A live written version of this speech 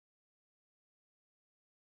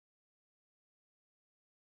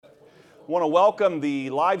I want to welcome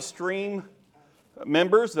the live stream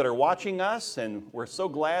members that are watching us, and we're so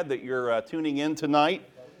glad that you're tuning in tonight.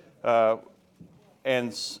 Some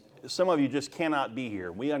of you just cannot be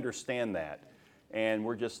here. We understand that, and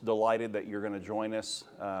we're just delighted that you're going to join us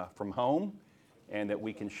from home, and that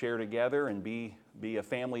we can share together and be a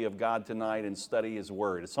family of God tonight and study His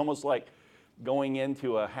Word. It's almost like going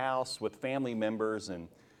into a house with family members and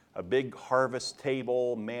a big harvest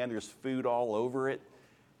table. Man, there's food all over it.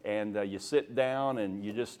 And you sit down and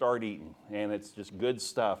you just start eating. And it's just good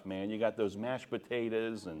stuff, man. You got those mashed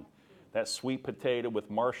potatoes and that sweet potato with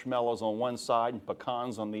marshmallows on one side and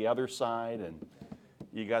pecans on the other side. And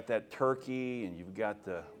you got that turkey, and you've got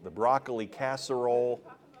the broccoli casserole.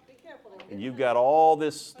 And you've got all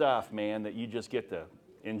this stuff, man, that you just get to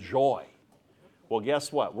enjoy. Well,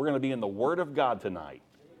 guess what? We're going to be in the Word of God tonight.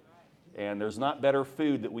 And there's not better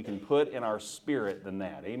food that we can put in our spirit than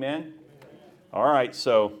that. Amen? All right,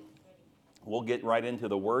 so we'll get right into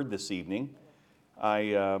the Word this evening.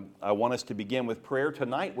 I want us to begin with prayer.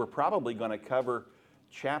 Tonight we're probably going to cover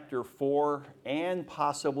chapter 4 and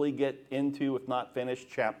possibly get into, if not finished,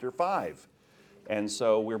 chapter 5. And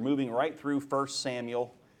so we're moving right through 1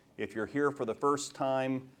 Samuel. If you're here for the first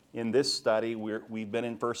time in this study, we've been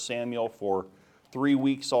in 1 Samuel for 3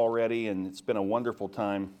 weeks already, and it's been a wonderful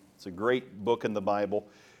time. It's a great book in the Bible.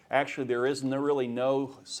 Actually, there is really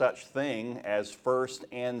no such thing as 1st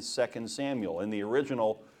and 2nd Samuel. In the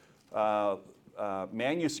original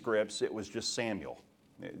manuscripts, it was just Samuel.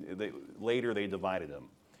 Later, they divided them.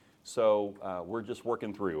 So we're just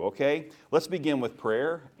working through, okay? Let's begin with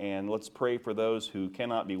prayer, and let's pray for those who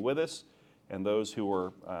cannot be with us and those who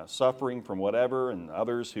are suffering from whatever, and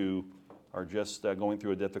others who are just going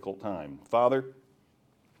through a difficult time. Father,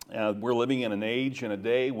 we're living in an age and a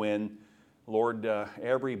day when, Lord,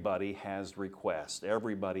 everybody has requests.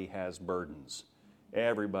 Everybody has burdens.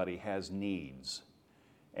 Everybody has needs.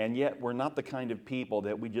 And yet we're not the kind of people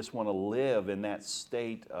that we just want to live in that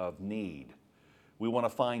state of need. We want to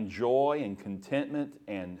find joy and contentment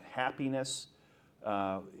and happiness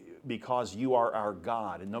because you are our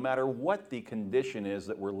God. And no matter what the condition is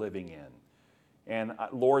that we're living in. And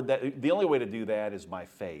Lord, the only way to do that is by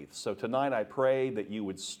faith. So tonight I pray that you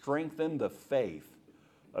would strengthen the faith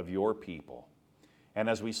of your people. And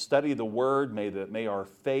as we study the Word, may our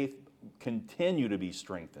faith continue to be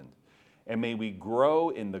strengthened. And may we grow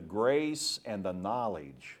in the grace and the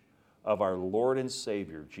knowledge of our Lord and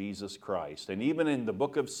Savior, Jesus Christ. And even in the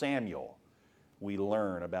book of Samuel, we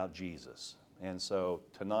learn about Jesus. And so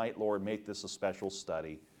tonight, Lord, make this a special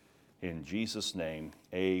study. In Jesus' name,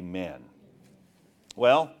 amen.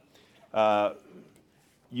 Well,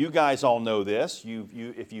 you guys all know this.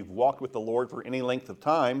 If you've walked with the Lord for any length of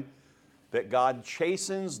time, that God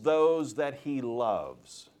chastens those that He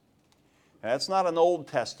loves. Now, that's not an Old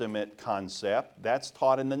Testament concept. That's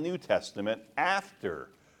taught in the New Testament after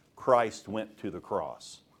Christ went to the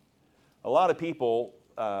cross. A lot of people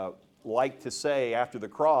like to say after the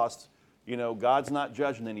cross, you know, God's not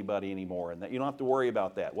judging anybody anymore and that you don't have to worry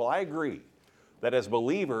about that. Well, I agree that as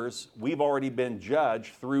believers, we've already been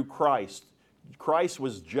judged through Christ. Christ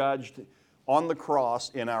was judged on the cross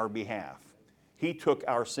in our behalf. He took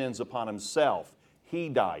our sins upon Himself. He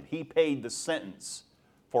died. He paid the sentence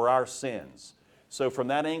for our sins. So from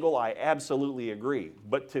that angle, I absolutely agree.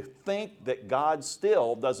 But to think that God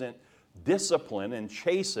still doesn't discipline and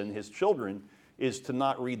chasten His children is to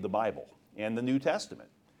not read the Bible and the New Testament.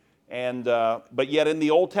 But yet in the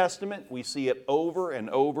Old Testament, we see it over and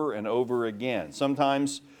over and over again.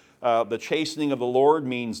 Sometimes the chastening of the Lord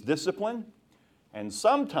means discipline, and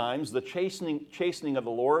sometimes the chastening of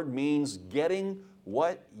the Lord means getting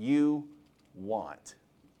what you want.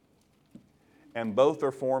 And both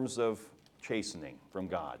are forms of chastening from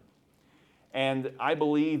God. And I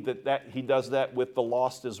believe that He does that with the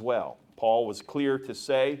lost as well. Paul was clear to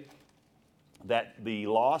say that the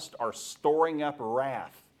lost are storing up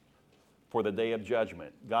wrath for the day of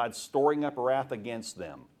judgment. God's storing up wrath against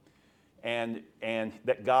them. And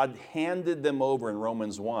that God handed them over in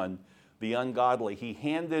Romans 1, the ungodly, He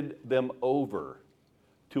handed them over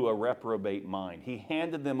to a reprobate mind. He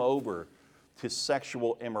handed them over to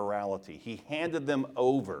sexual immorality. He handed them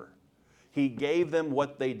over. He gave them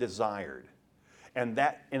what they desired. And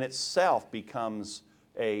that in itself becomes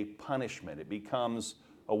a punishment. It becomes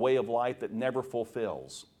a way of life that never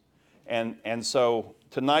fulfills. And so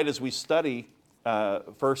tonight as we study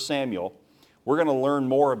 1 Samuel, we're going to learn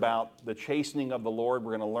more about the chastening of the Lord.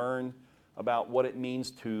 We're going to learn about what it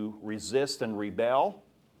means to resist and rebel,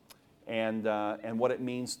 and what it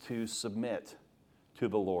means to submit to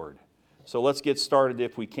the Lord. So let's get started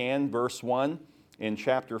if we can. Verse 1 in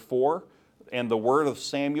chapter 4. and the word of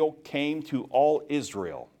Samuel came to all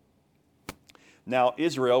Israel. Now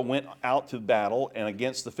Israel went out to battle and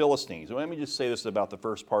against the Philistines. Let me just say this about the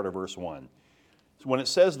first part of verse 1. So when it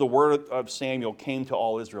says the word of Samuel came to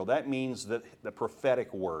all Israel, that means that the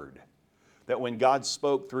prophetic word. That when God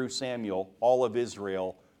spoke through Samuel, all of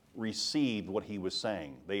Israel received what he was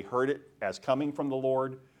saying. They heard it as coming from the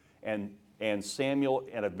Lord, and Samuel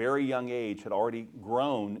at a very young age had already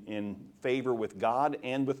grown in favor with God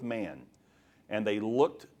and with man. And they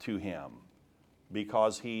looked to him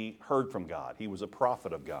because he heard from God. He was a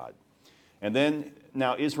prophet of God. And then,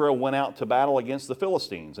 now Israel went out to battle against the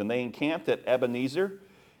Philistines, and they encamped at Ebenezer,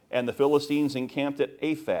 and the Philistines encamped at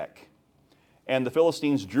Aphek. And the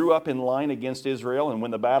Philistines drew up in line against Israel, and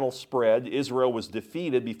when the battle spread, Israel was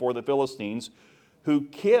defeated before the Philistines, who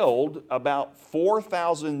killed about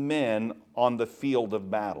 4,000 men on the field of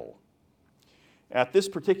battle. At this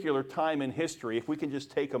particular time in history, if we can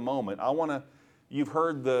just take a moment, you've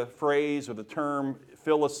heard the phrase or the term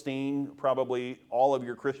Philistine probably all of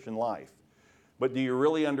your Christian life. But do you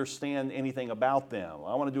really understand anything about them?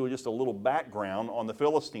 I want to do just a little background on the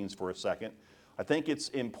Philistines for a second. I think it's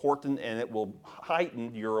important, and it will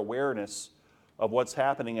heighten your awareness of what's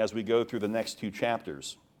happening as we go through the next two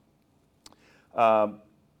chapters.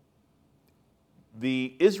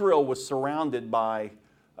 Israel was surrounded by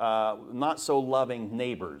not so loving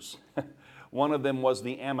neighbors. One of them was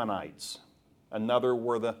the Ammonites. Another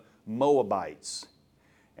were the Moabites.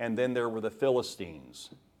 And then there were the Philistines.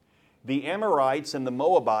 The Amorites and the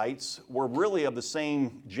Moabites were really of the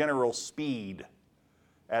same general speed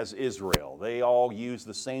as Israel. They all used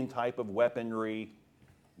the same type of weaponry.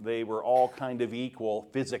 They were all kind of equal,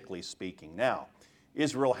 physically speaking. Now,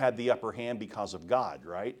 Israel had the upper hand because of God,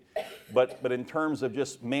 right? But in terms of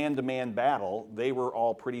just man-to-man battle, they were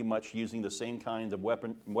all pretty much using the same kind of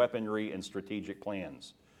weaponry and strategic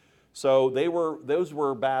plans. So those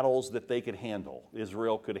were battles that they could handle,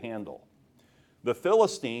 Israel could handle. The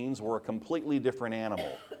Philistines were a completely different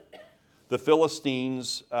animal. The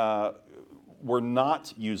Philistines were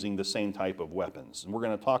not using the same type of weapons, and we're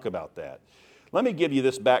going to talk about that. Let me give you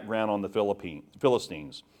this background on the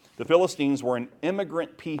Philistines. The Philistines were an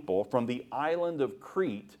immigrant people from the island of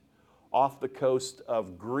Crete off the coast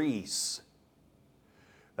of Greece.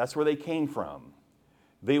 That's where they came from.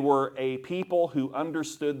 They were a people who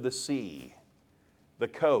understood the sea, the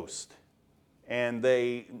coast, and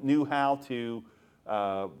they knew how to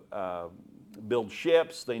build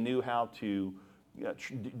ships. They knew how to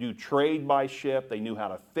do trade by ship. They knew how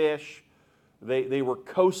to fish. They were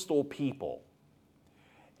coastal people.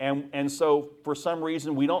 And so for some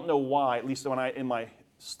reason, we don't know why, at least in my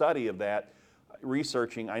study of that,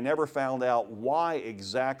 researching, I never found out why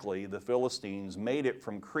exactly the Philistines made it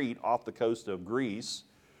from Crete off the coast of Greece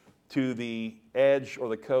to the edge or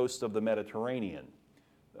the coast of the Mediterranean,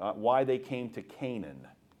 why they came to Canaan.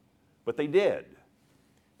 But they did.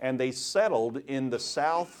 And they settled in the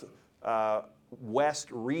southwest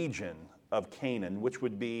region of Canaan, which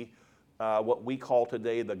would be what we call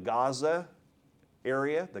today the Gaza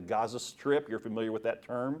area, the Gaza Strip. You're familiar with that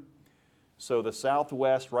term? So the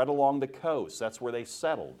southwest, right along the coast, that's where they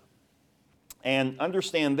settled. And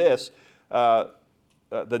understand this, the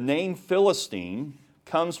name Philistine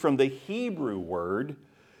comes from the Hebrew word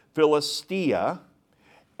Philistia,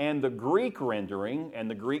 and the Greek rendering, and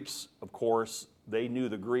the Greeks, of course, they knew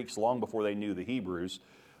the Greeks long before they knew the Hebrews.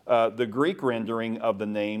 The Greek rendering of the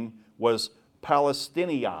name was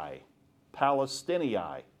Palestinii,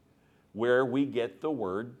 where we get the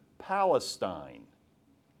word Palestine.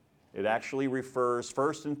 It actually refers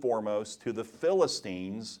first and foremost to the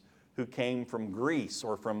Philistines who came from Greece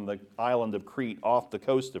or from the island of Crete off the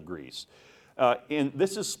coast of Greece.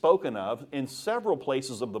 This is spoken of in several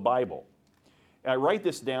places of the Bible. I write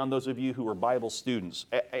this down, those of you who are Bible students.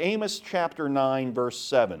 Amos chapter 9, verse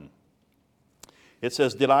 7. It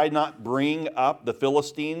says, "Did I not bring up the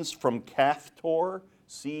Philistines from Caphtor,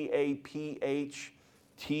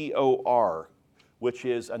 Caphtor, which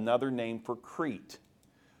is another name for Crete?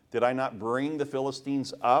 Did I not bring the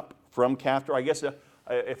Philistines up from Caphtor?" I guess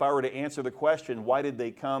if I were to answer the question, why did they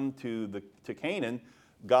come to Canaan?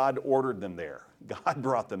 God ordered them there. God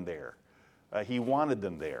brought them there. He wanted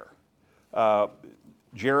them there.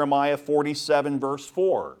 Jeremiah 47, verse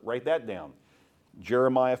 4. Write that down.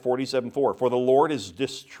 Jeremiah 47, 4. "For the Lord is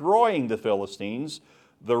destroying the Philistines,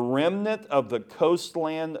 the remnant of the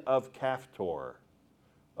coastland of Caphtor,"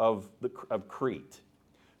 of Crete.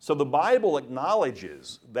 So the Bible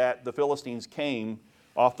acknowledges that the Philistines came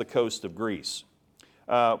off the coast of Greece.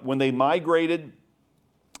 When they migrated,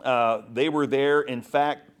 they were there, in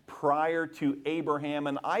fact, prior to Abraham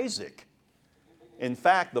and Isaac. In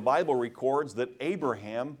fact, the Bible records that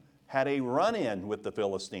Abraham had a run-in with the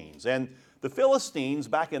Philistines. And the Philistines,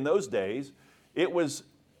 back in those days,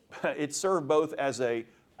 it served both as an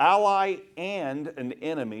ally and an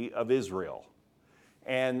enemy of Israel.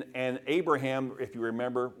 And Abraham, if you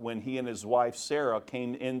remember, when he and his wife Sarah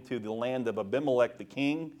came into the land of Abimelech the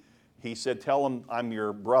king, he said, "Tell him I'm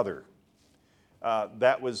your brother."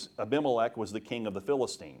 Abimelech was the king of the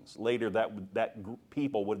Philistines. Later, that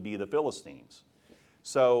people would be the Philistines.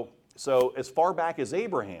 So as far back as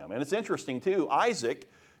Abraham, and it's interesting too, Isaac,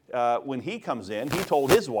 when he comes in, he told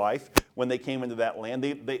his wife when they came into that land,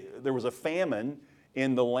 there was a famine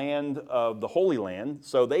in the land of the Holy Land,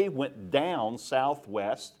 so they went down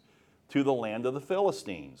southwest to the land of the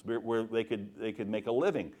Philistines, where they could make a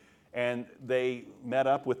living. And they met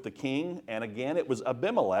up with the king, and again it was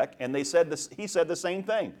Abimelech, and he said the same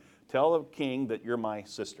thing. "Tell the king that you're my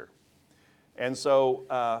sister." And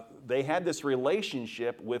so they had this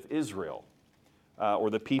relationship with Israel, or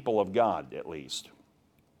the people of God at least.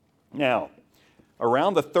 Now,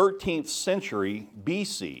 around the 13th century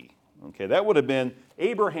BC, okay,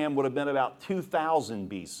 Abraham would have been about 2000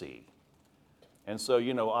 BC. And so,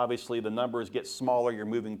 obviously the numbers get smaller, you're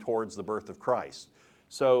moving towards the birth of Christ.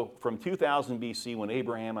 So from 2000 BC, when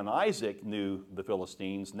Abraham and Isaac knew the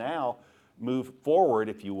Philistines, now move forward,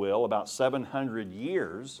 if you will, about 700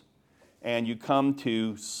 years, and you come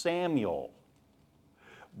to Samuel.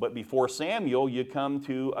 But before Samuel, you come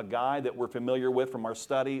to a guy that we're familiar with from our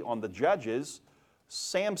study on the Judges,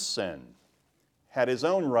 Samson. Had his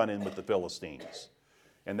own run-in with the Philistines.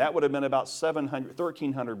 And that would have been about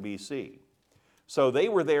 1300 BC. So they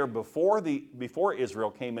were there before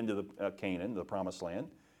Israel came into Canaan, the Promised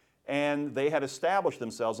Land, and they had established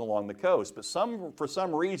themselves along the coast. But for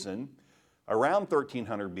some reason, around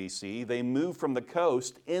 1300 BC, they moved from the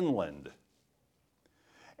coast inland.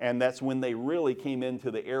 And that's when they really came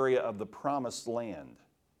into the area of the Promised Land.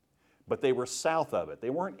 But they were south of it. They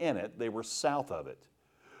weren't in it, they were south of it.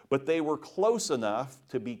 But they were close enough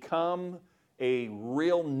to become a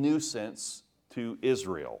real nuisance to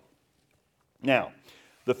Israel. Now,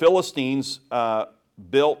 the Philistines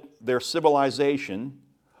built their civilization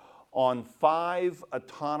on 5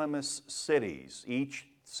 autonomous cities. Each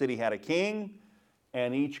city had a king,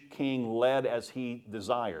 and each king led as he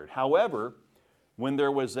desired. However, when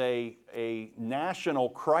there was a national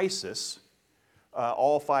crisis,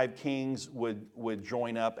 all 5 kings would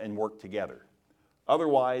join up and work together.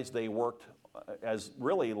 Otherwise, they worked as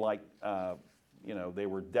really like, they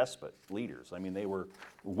were despot leaders. I mean, they were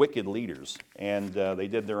wicked leaders, and they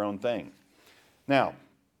did their own thing. Now,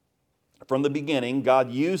 from the beginning, God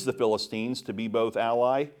used the Philistines to be both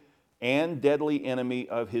ally and deadly enemy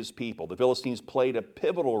of his people. The Philistines played a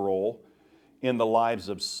pivotal role in the lives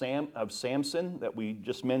of Samson that we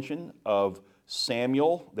just mentioned, of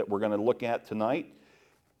Samuel that we're going to look at tonight,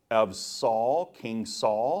 of Saul, King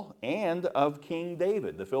Saul, and of King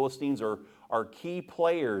David. The Philistines are key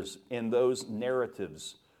players in those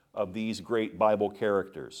narratives of these great Bible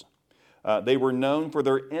characters. They were known for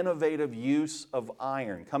their innovative use of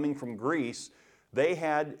iron. Coming from Greece, they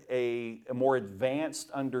had a more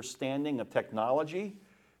advanced understanding of technology.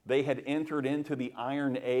 They had entered into the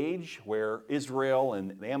Iron Age, where Israel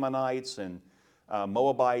and the Ammonites and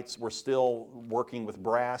Moabites were still working with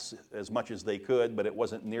brass as much as they could, but it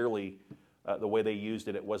wasn't nearly the way they used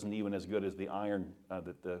it. It wasn't even as good as the iron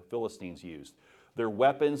that the Philistines used. Their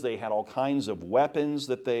weapons, they had all kinds of weapons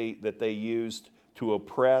that they used to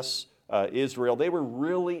oppress Israel. They were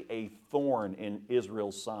really a thorn in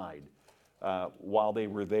Israel's side while they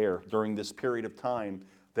were there during this period of time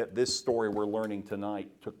that this story we're learning tonight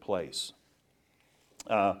took place.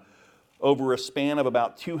 Over a span of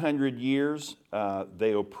about 200 years,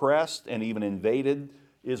 they oppressed and even invaded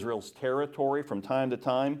Israel's territory from time to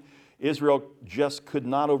time. Israel just could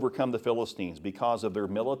not overcome the Philistines because of their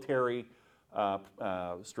military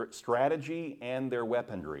strategy and their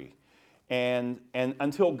weaponry. And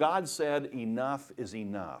until God said, enough is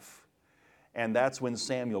enough. And that's when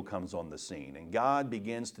Samuel comes on the scene. And God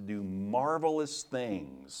begins to do marvelous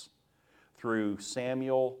things through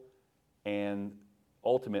Samuel and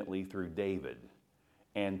ultimately through David,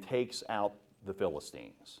 and takes out the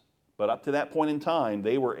Philistines. But up to that point in time,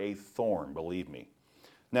 they were a thorn, believe me.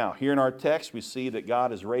 Now, here in our text, we see that God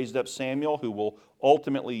has raised up Samuel, who will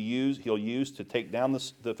ultimately use to take down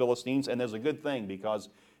the Philistines. And there's a good thing, because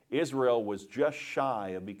Israel was just shy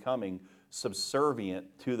of becoming subservient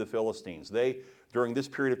to the Philistines. During this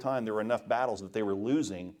period of time, there were enough battles that they were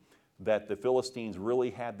losing that the Philistines really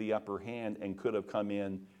had the upper hand and could have come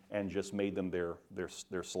in and just made them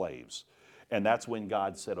their slaves. And that's when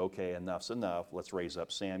God said, okay, enough's enough. Let's raise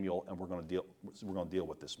up Samuel, and we're going to deal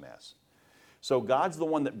with this mess. So God's the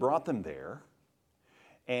one that brought them there.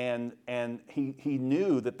 And he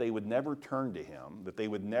knew that they would never turn to him, that they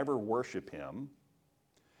would never worship him.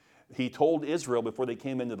 He told Israel before they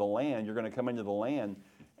came into the land, you're going to come into the land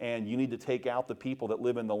and you need to take out the people that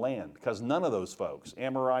live in the land. Because none of those folks,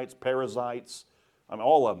 Amorites, Perizzites,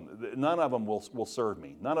 all of them, none of them will serve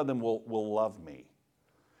me. None of them will love me.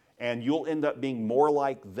 And you'll end up being more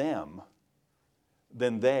like them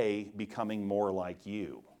than they becoming more like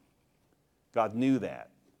you. God knew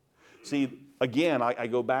that. See, again, I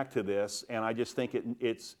go back to this, and I just think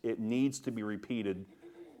it needs to be repeated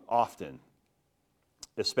often,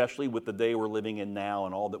 especially with the day we're living in now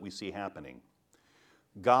and all that we see happening.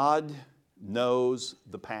 God knows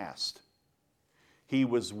the past. He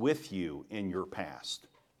was with you in your past.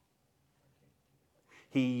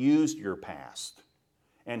 He used your past,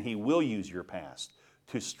 and He will use your past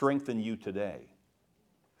to strengthen you today.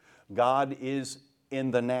 God is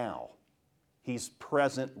in the now. He's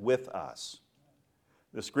present with us.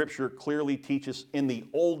 The Scripture clearly teaches in the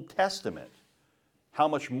Old Testament. How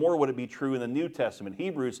much more would it be true in the New Testament?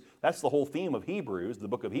 Hebrews, that's the whole theme of Hebrews, the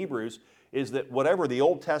book of Hebrews, is that whatever the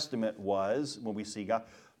Old Testament was, when we see God,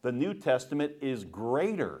 the New Testament is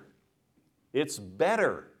greater. It's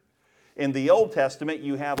better. In the Old Testament,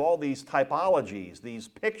 you have all these typologies, these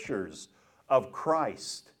pictures of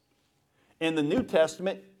Christ. In the New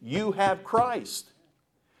Testament, you have Christ.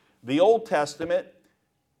 The Old Testament,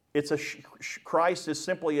 Christ is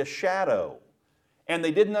simply a shadow, and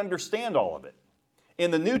they didn't understand all of it.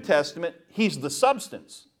 In the New Testament, He's the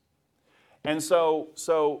substance. And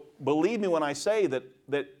so believe me when I say that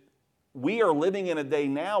we are living in a day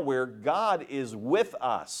now where God is with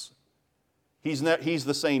us. He's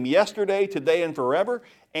the same yesterday, today, and forever,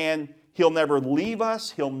 and He'll never leave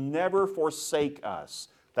us. He'll never forsake us.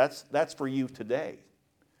 That's for you today.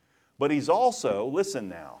 But He's also, listen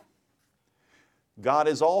now, God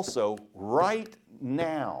is also right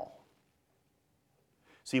now.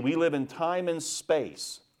 See, we live in time and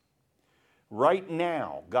space. Right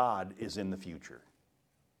now, God is in the future.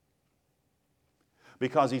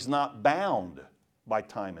 Because He's not bound by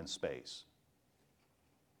time and space.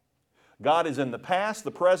 God is in the past,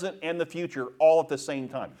 the present, and the future all at the same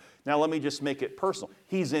time. Now let me just make it personal.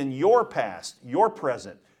 He's in your past, your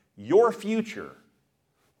present, your future,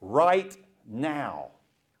 right now.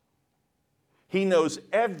 He knows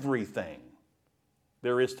everything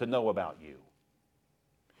there is to know about you.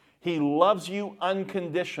 He loves you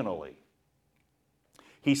unconditionally.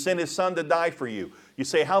 He sent His Son to die for you. You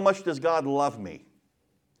say, how much does God love me?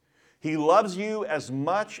 He loves you as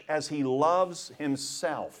much as He loves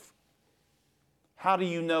Himself. How do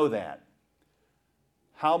you know that?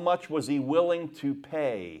 How much was He willing to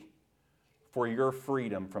pay for your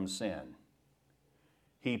freedom from sin?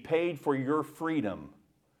 He paid for your freedom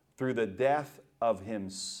through the death of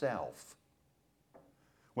Himself.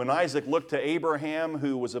 When Isaac looked to Abraham,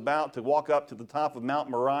 who was about to walk up to the top of Mount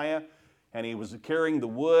Moriah, and he was carrying the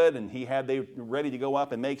wood, and they were ready to go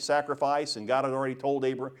up and make sacrifice, and God had already told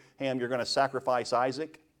Abraham, you're going to sacrifice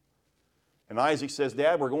Isaac. And Isaac says,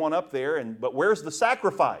 Dad, we're going up there, but where's the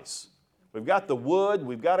sacrifice? We've got the wood,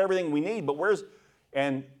 we've got everything we need, but where's...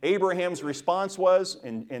 And Abraham's response was,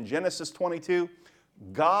 in Genesis 22,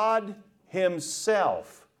 God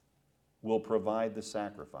Himself will provide the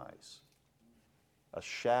sacrifice. A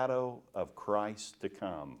shadow of Christ to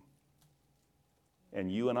come. And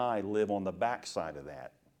you and I live on the backside of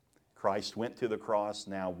that. Christ went to the cross.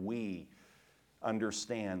 Now we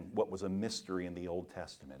understand what was a mystery in the Old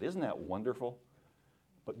Testament. Isn't that wonderful?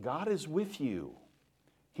 But God is with you.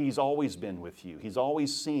 He's always been with you. He's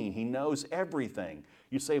always seen. He knows everything.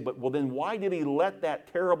 You say, but well then why did He let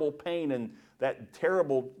that terrible pain and that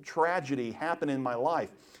terrible tragedy happen in my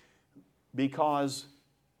life? Because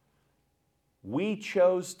we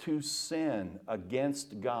chose to sin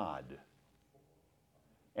against God.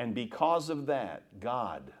 And because of that,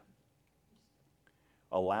 God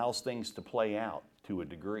allows things to play out to a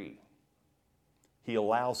degree. He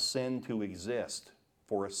allows sin to exist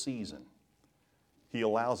for a season. He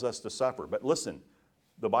allows us to suffer. But listen,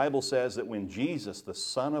 the Bible says that when Jesus, the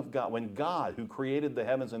Son of God, when God, who created the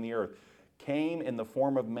heavens and the earth, came in the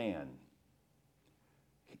form of man,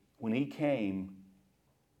 when He came,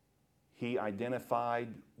 He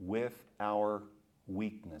identified with our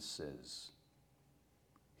weaknesses.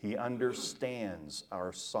 He understands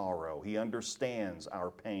our sorrow. He understands our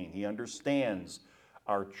pain. He understands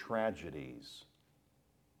our tragedies.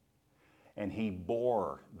 And He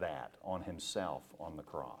bore that on Himself on the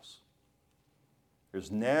cross. There's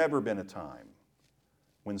never been a time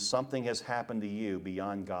when something has happened to you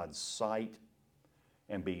beyond God's sight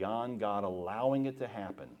and beyond God allowing it to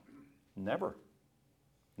happen? Never.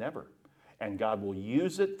 Never. And God will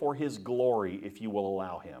use it for His glory if you will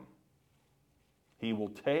allow Him. He will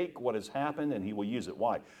take what has happened and He will use it.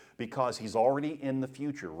 Why? Because He's already in the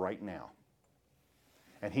future right now.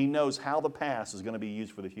 And He knows how the past is going to be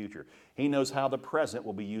used for the future. He knows how the present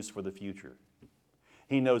will be used for the future.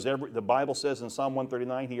 He knows the Bible says in Psalm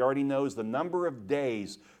 139, He already knows the number of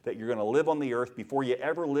days that you're going to live on the earth before you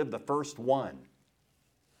ever live the first one.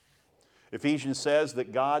 Ephesians says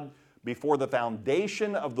that God, before the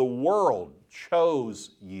foundation of the world,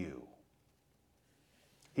 chose you.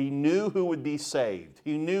 He knew who would be saved.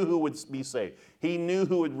 He knew who would be saved. He knew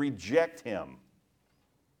who would reject Him.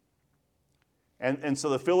 And so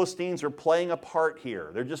the Philistines are playing a part here.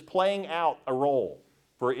 They're just playing out a role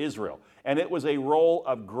for Israel. And it was a role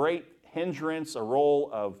of great hindrance, a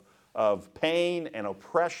role of pain and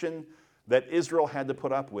oppression that Israel had to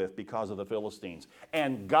put up with because of the Philistines.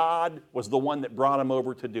 And God was the one that brought them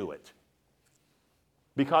over to do it,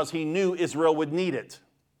 because He knew Israel would need it.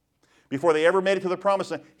 Before they ever made it to the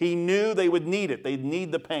promised land, He knew they would need it. They'd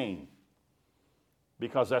need the pain,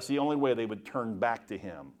 because that's the only way they would turn back to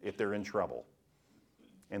Him if they're in trouble.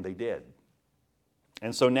 And they did.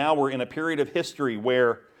 And so now we're in a period of history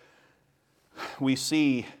where we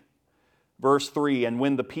see verse 3, and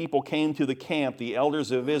when the people came to the camp, the elders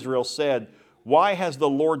of Israel said, "Why has the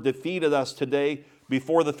Lord defeated us today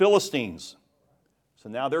before the Philistines?" So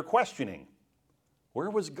now they're questioning, where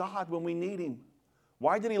was God when we need Him?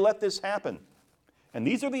 Why did He let this happen? And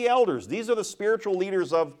these are the elders. These are the spiritual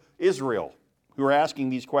leaders of Israel who are asking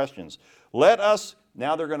these questions. Let us,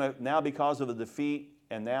 now because of the defeat,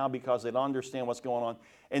 and now because they don't understand what's going on,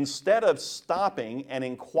 instead of stopping and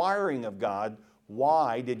inquiring of God,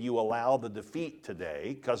 why did you allow the defeat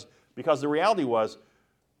today? Because the reality was,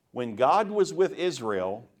 when God was with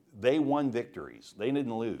Israel, they won victories. They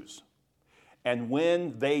didn't lose. And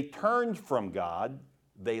when they turned from God,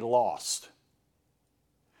 they lost.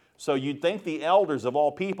 So you'd think the elders of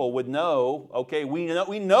all people would know, okay, we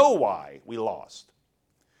know why we lost.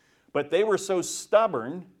 But they were so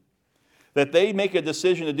stubborn that they make a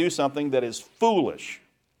decision to do something that is foolish.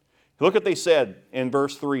 Look what they said in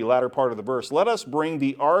verse 3, latter part of the verse. "Let us bring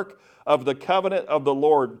the ark of the covenant of the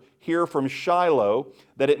Lord here from Shiloh,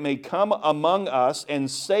 that it may come among us and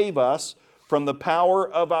save us from the power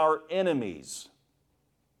of our enemies."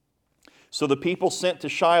 So the people sent to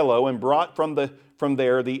Shiloh and brought from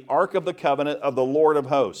there the ark of the covenant of the Lord of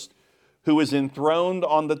hosts, who is enthroned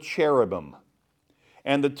on the cherubim.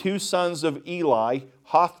 And the two sons of Eli,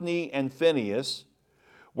 Hophni and Phinehas,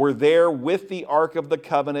 were there with the ark of the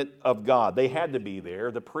covenant of God. They had to be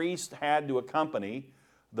there. The priest had to accompany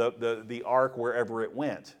the ark wherever it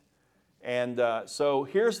went. And so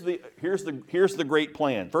here's the great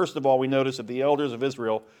plan. First of all, we notice that the elders of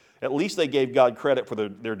Israel, at least they gave God credit for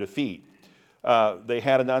their defeat. They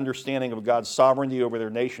had an understanding of God's sovereignty over their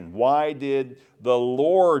nation. Why did the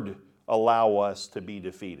Lord allow us to be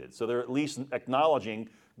defeated? So they're at least acknowledging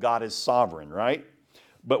God is sovereign, right?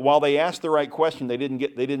 But while they asked the right question, they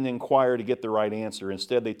didn't inquire to get the right answer.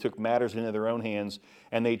 Instead, they took matters into their own hands,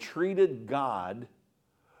 and they treated God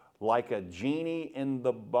like a genie in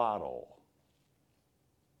the bottle.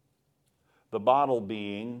 The bottle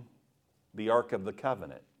being the Ark of the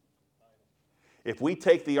Covenant. If we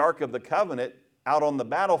take the Ark of the Covenant out on the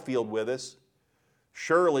battlefield with us,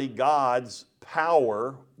 surely God's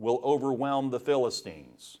power will overwhelm the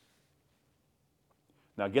Philistines.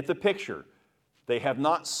 Now get the picture. They have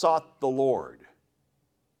not sought the Lord.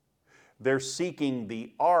 They're seeking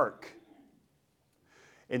the ark.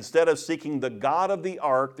 Instead of seeking the God of the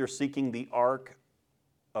ark, they're seeking the ark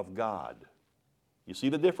of God. You see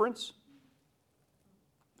the difference?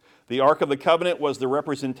 The Ark of the Covenant was the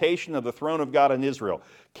representation of the throne of God in Israel,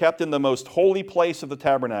 kept in the most holy place of the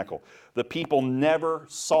tabernacle. The people never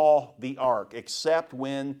saw the ark except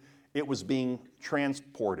when it was being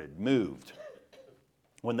transported, moved.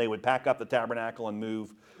 When they would pack up the tabernacle and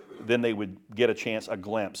move, then they would get a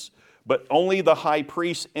glimpse. But only the high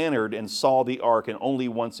priest entered and saw the ark, and only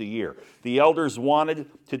once a year. The elders wanted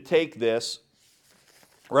to take this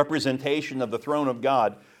representation of the throne of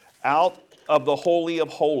God out of the Holy of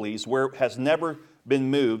Holies, where it has never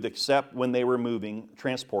been moved except when they were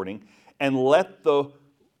transporting, and let the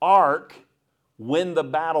ark win the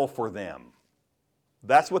battle for them.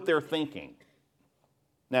 That's what they're thinking.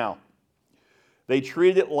 Now, they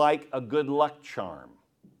treat it like a good luck charm.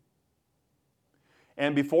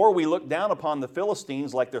 And before we look down upon the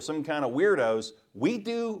Philistines like they're some kind of weirdos, we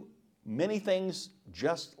do many things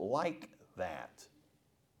just like that.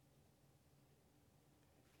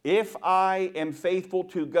 if I am faithful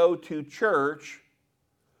to go to church,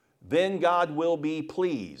 then God will be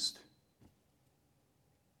pleased.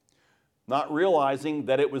 Not realizing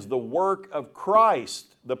that it was the work of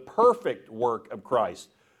Christ, the perfect work of Christ,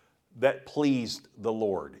 that pleased the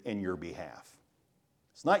Lord in your behalf.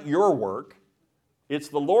 It's not your work, it's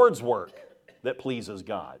the Lord's work that pleases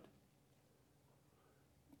God.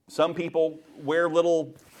 Some people wear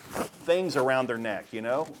little things around their neck,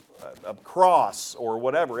 a cross or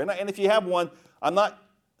whatever. And if you have one, I'm not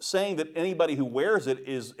saying that anybody who wears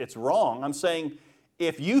it's wrong. I'm saying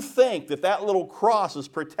if you think that little cross is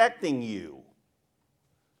protecting you,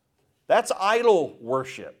 that's idol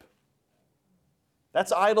worship.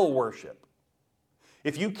 That's idol worship.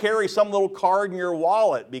 If you carry some little card in your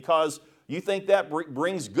wallet because you think that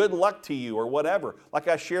brings good luck to you or whatever, like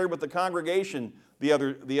I shared with the congregation the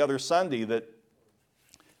other Sunday, that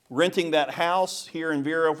renting that house here in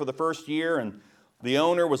Vero for the first year, and the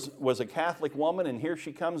owner was a Catholic woman, and here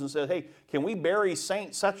she comes and says, hey, can we bury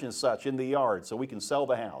Saint such and such in the yard so we can sell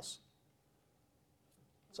the house?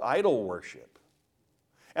 It's idol worship.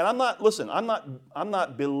 And I'm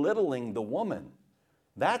not belittling the woman.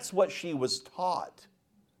 That's what she was taught.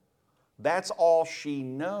 That's all she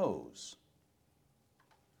knows.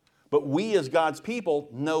 But we as God's people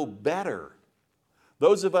know better.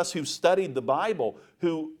 Those of us who've studied the Bible,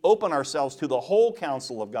 who open ourselves to the whole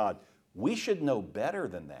counsel of God, we should know better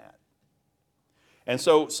than that. And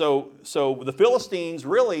so the Philistines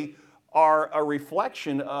really are a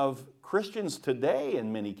reflection of Christians today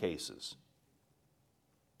in many cases.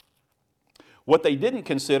 What they didn't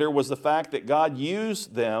consider was the fact that God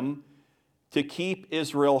used them to keep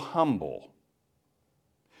Israel humble.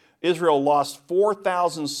 Israel lost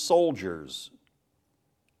 4,000 soldiers,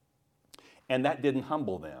 and that didn't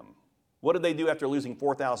humble them. What did they do after losing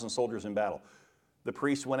 4,000 soldiers in battle? The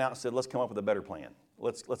priest went out and said, let's come up with a better plan.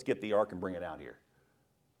 Let's get the ark and bring it out here.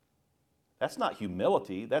 That's not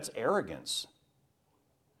humility, that's arrogance.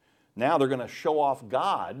 Now they're going to show off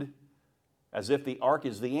God as if the ark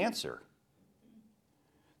is the answer.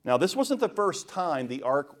 Now, this wasn't the first time the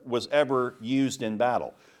ark was ever used in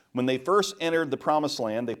battle. When they first entered the Promised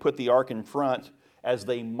Land, they put the ark in front as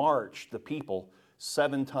they marched the people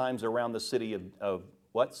 7 times around the city of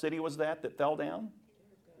what city was that fell down?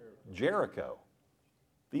 Jericho.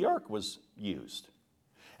 The ark was used.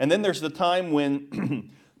 And then there's the time when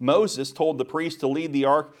Moses told the priest to lead the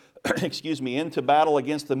ark into battle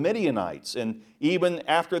against the Midianites. And even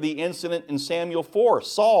after the incident in Samuel 4,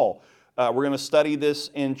 Saul, we're going to study this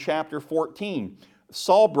in chapter 14.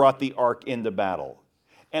 Saul brought the ark into battle.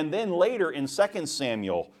 And then later in 2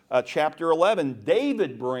 Samuel chapter 11,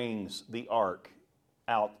 David brings the ark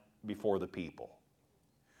out before the people.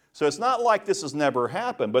 So it's not like this has never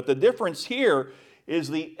happened, but the difference here is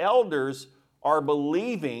the elders are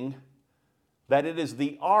believing that it is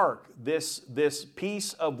the ark, this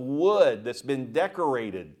piece of wood that's been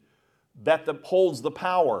decorated, that holds the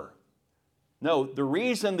power. No, the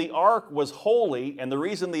reason the ark was holy and the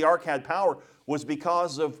reason the ark had power was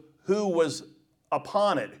because of who was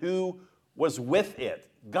upon it, who was with it,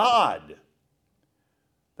 God.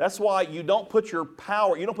 That's why you don't put your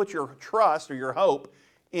power, you don't put your trust or your hope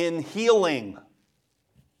in healing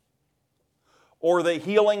or the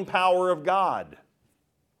healing power of God.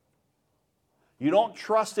 You don't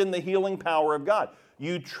trust in the healing power of God.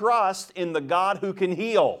 You trust in the God who can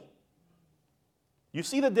heal. You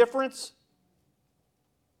see the difference?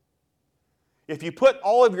 If you put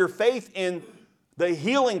all of your faith in the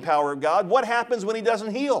healing power of God, what happens when He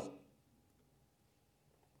doesn't heal?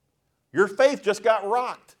 Your faith just got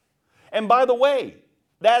rocked. And by the way,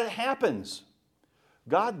 that happens.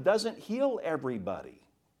 God doesn't heal everybody.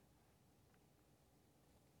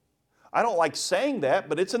 I don't like saying that,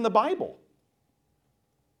 but it's in the Bible.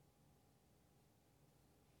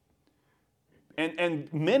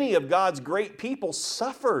 And many of God's great people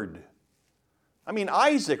suffered. I mean,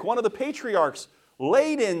 Isaac, one of the patriarchs,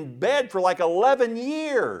 laid in bed for like 11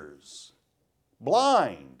 years,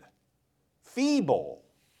 blind, feeble.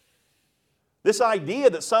 This idea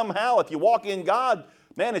that somehow if you walk in God,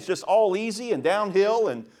 man, it's just all easy and downhill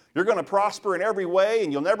and you're going to prosper in every way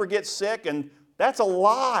and you'll never get sick, and that's a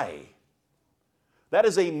lie. That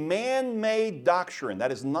is a man-made doctrine.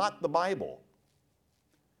 That is not the Bible.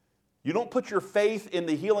 You don't put your faith in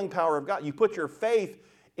the healing power of God. You put your faith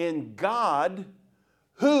in God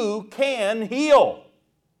who can heal.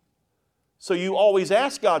 So you always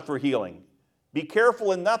ask God for healing. Be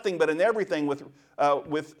careful in nothing, but in everything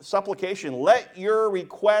with supplication. Let your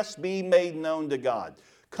requests be made known to God.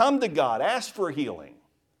 Come to God. Ask for healing.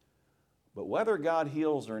 But whether God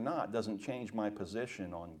heals or not doesn't change my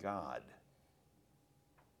position on God.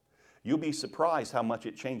 You'll be surprised how much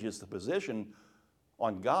it changes the position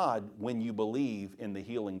on God when you believe in the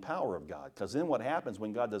healing power of God. Because then what happens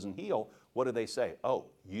when God doesn't heal, what do they say? Oh,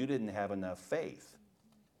 you didn't have enough faith.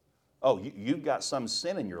 Oh, you've got some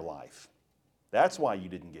sin in your life. That's why you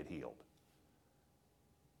didn't get healed.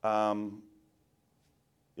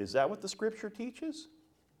 Is that what the Scripture teaches?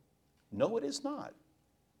 No, it is not.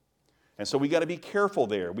 And so we got to be careful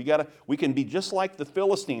there. We can be just like the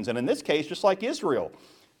Philistines, and in this case, just like Israel,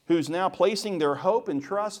 who's now placing their hope and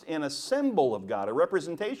trust in a symbol of God, a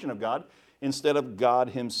representation of God, instead of God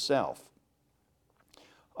Himself.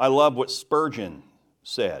 I love what Spurgeon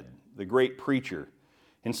said, the great preacher.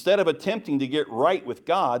 Instead of attempting to get right with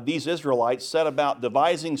God, these Israelites set about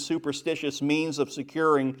devising superstitious means of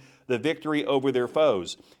securing the victory over their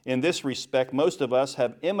foes. In this respect, most of us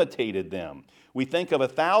have imitated them. We think of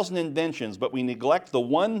 1,000 inventions, but we neglect the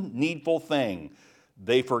one needful thing.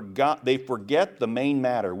 They forget the main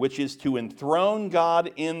matter, which is to enthrone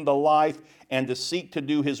God in the life and to seek to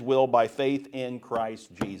do His will by faith in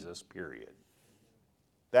Christ Jesus, period.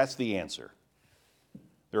 That's the answer.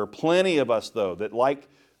 There are plenty of us, though, that like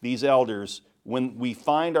these elders, when we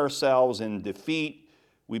find ourselves in defeat,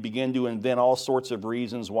 we begin to invent all sorts of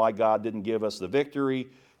reasons why God didn't give us the victory,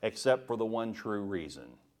 except for the one true reason.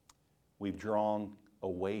 We've drawn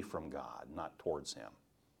away from God, not towards Him.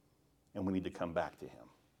 And we need to come back to Him.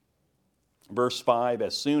 Verse 5,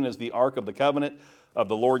 as soon as the ark of the covenant of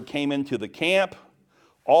the Lord came into the camp,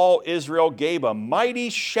 all Israel gave a mighty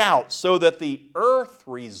shout so that the earth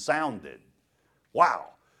resounded. Wow.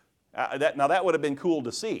 Now that would have been cool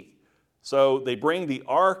to see. So they bring the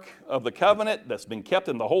ark of the covenant that's been kept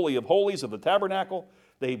in the Holy of Holies of the tabernacle.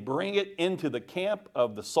 They bring it into the camp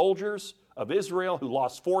of the soldiers of Israel who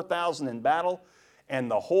lost 4,000 in battle.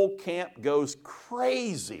 And the whole camp goes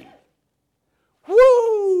crazy.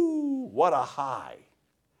 Woo! What a high.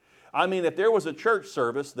 I mean, if there was a church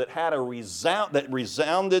service that had the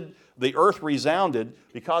earth resounded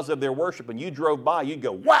because of their worship, and you drove by, you'd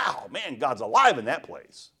go, wow, man, God's alive in that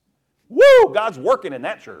place. Woo! God's working in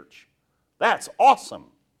that church. That's awesome.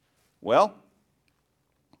 Well,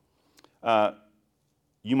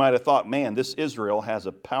 you might have thought, man, this Israel has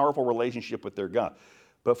a powerful relationship with their God.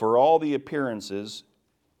 But for all the appearances,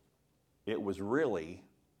 it was really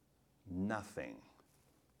nothing.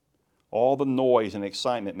 All the noise and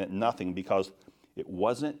excitement meant nothing because it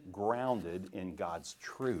wasn't grounded in God's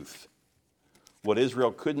truth. What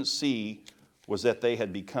Israel couldn't see was that they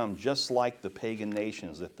had become just like the pagan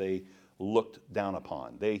nations that they looked down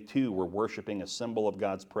upon. They too were worshiping a symbol of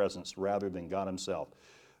God's presence rather than God Himself.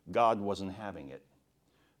 God wasn't having it.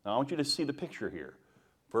 Now I want you to see the picture here.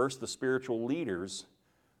 First, the spiritual leaders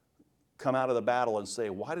come out of the battle and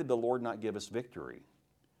say, why did the Lord not give us victory?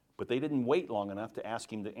 But they didn't wait long enough to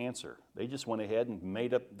ask Him to answer. They just went ahead and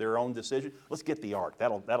made up their own decision. Let's get the ark.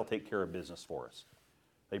 That'll take care of business for us.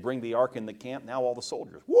 They bring the ark in the camp. Now all the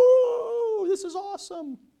soldiers, whoa, this is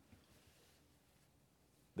awesome.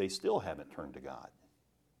 They still haven't turned to God.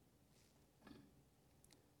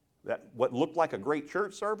 That what looked like a great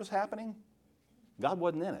church service happening, God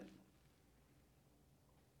wasn't in it.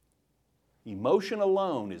 Emotion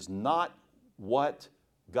alone is not what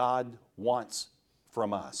God wants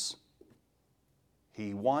from us.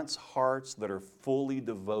 He wants hearts that are fully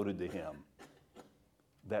devoted to Him,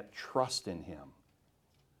 that trust in Him,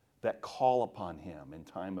 that call upon Him in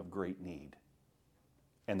time of great need.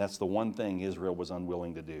 And that's the one thing Israel was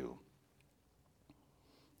unwilling to do.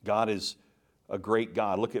 God is a great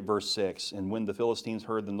God. Look at verse 6. And when the Philistines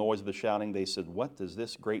heard the noise of the shouting, they said, what does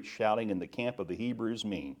this great shouting in the camp of the Hebrews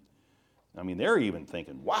mean? I mean, they're even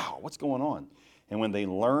thinking, wow, what's going on? And when they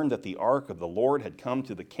learned that the ark of the Lord had come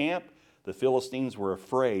to the camp, the Philistines were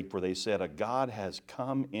afraid, for they said, a God has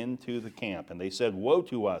come into the camp. And they said, woe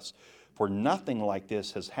to us, for nothing like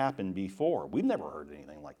this has happened before. We've never heard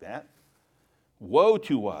anything like that. Woe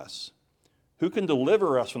to us! Who can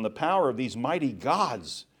deliver us from the power of these mighty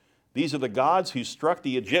gods? These are the gods who struck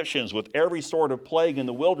the Egyptians with every sort of plague in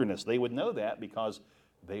the wilderness. They would know that because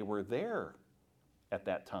they were there at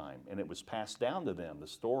that time, and it was passed down to them, the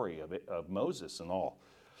story of Moses and all.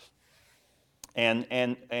 And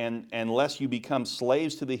unless you become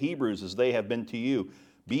slaves to the Hebrews as they have been to you,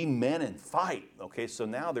 be men and fight. Okay, so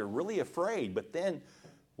now they're really afraid, but then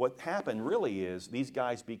what happened really is these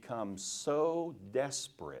guys become so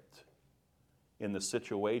desperate in the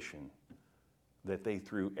situation that they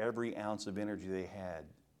threw every ounce of energy they had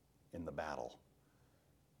in the battle.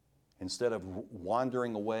 Instead of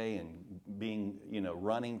wandering away and being,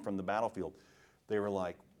 running from the battlefield, they were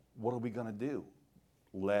like, what are we going to do?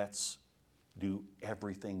 Let's do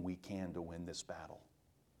everything we can to win this battle.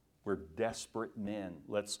 We're desperate men.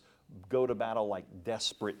 Let's go to battle like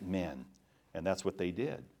desperate men. And that's what they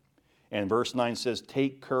did. And verse 9 says,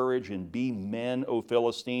 "Take courage and be men, O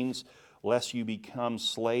Philistines, lest you become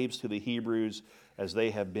slaves to the Hebrews as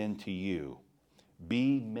they have been to you.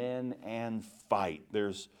 Be men and fight."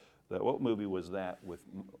 What movie was that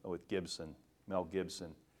with Gibson, Mel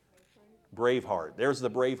Gibson? Braveheart. There's the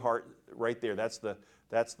Braveheart right there. That's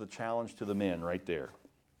the challenge to the men right there.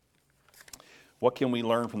 What can we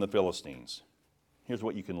learn from the Philistines? Here's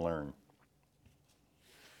what you can learn.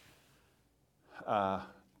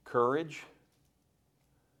 Courage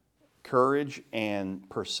and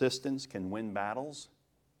persistence can win battles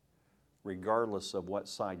regardless of what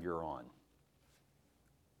side you're on.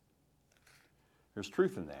 There's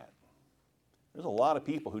truth in that. There's a lot of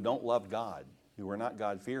people who don't love God, who are not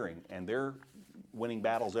God-fearing, and they're winning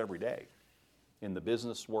battles every day. In the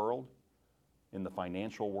business world, in the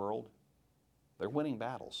financial world, they're winning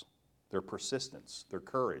battles. Their persistence, their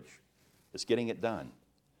courage, is getting it done.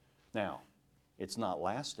 Now, it's not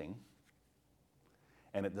lasting,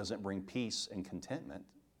 and it doesn't bring peace and contentment,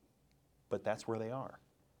 but that's where they are.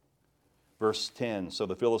 Verse 10, "So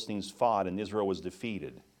the Philistines fought, and Israel was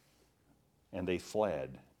defeated, and they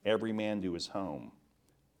fled, every man to his home.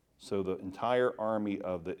 So the entire army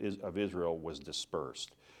of Israel was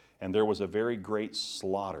dispersed. And there was a very great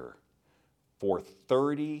slaughter, for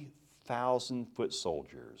 30,000 foot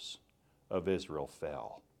soldiers of Israel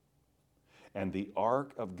fell. And the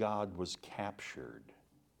ark of God was captured.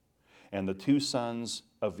 And the two sons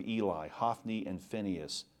of Eli, Hophni and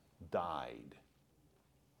Phinehas, died,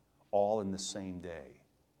 all in the same day."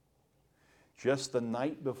 Just the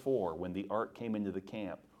night before, when the ark came into the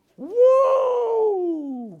camp,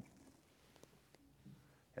 whoa!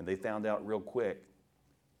 And they found out real quick,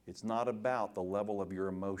 it's not about the level of your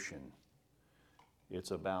emotion.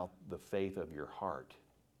 It's about the faith of your heart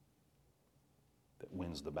that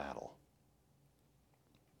wins the battle.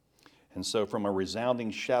 And so from a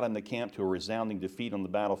resounding shout in the camp to a resounding defeat on the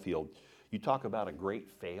battlefield, you talk about a great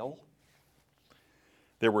fail.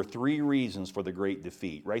 There were 3 reasons for the great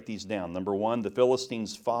defeat. Write these down. Number 1, the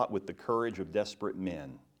Philistines fought with the courage of desperate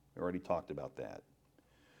men. We already talked about that.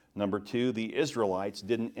 Number 2, the Israelites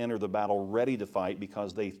didn't enter the battle ready to fight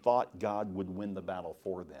because they thought God would win the battle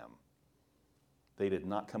for them. They did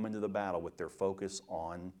not come into the battle with their focus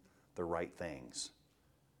on the right things.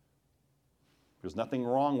 There's nothing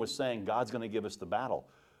wrong with saying God's going to give us the battle,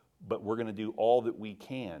 but we're going to do all that we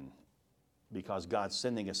can because God's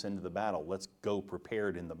sending us into the battle. Let's go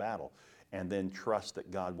prepared in the battle and then trust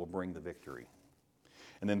that God will bring the victory.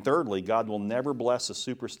 And then thirdly, God will never bless a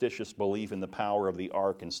superstitious belief in the power of the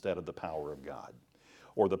ark instead of the power of God,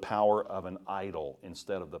 or the power of an idol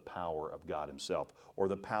instead of the power of God himself, or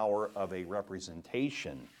the power of a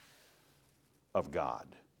representation of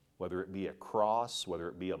God, whether it be a cross, whether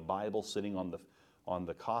it be a Bible sitting on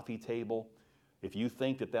the coffee table. If you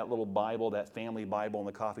think that little Bible, that family Bible on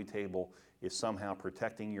the coffee table is somehow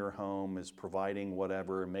protecting your home, is providing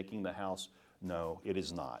whatever, and making the house, no, it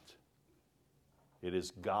is not. It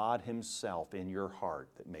is God himself in your heart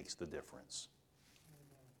that makes the difference.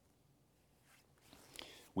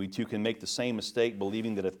 We too can make the same mistake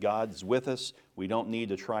believing that if God's with us, we don't need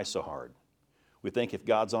to try so hard. We think if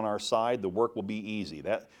God's on our side, the work will be easy.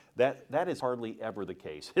 That is hardly ever the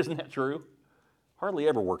case. Isn't that true? Hardly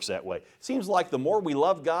ever works that way. It seems like the more we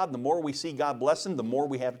love God, the more we see God bless him, the more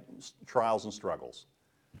we have trials and struggles.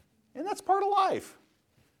 And that's part of life.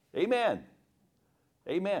 Amen.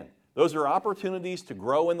 Amen. Those are opportunities to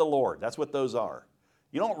grow in the Lord. That's what those are.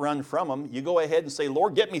 You don't run from them. You go ahead and say,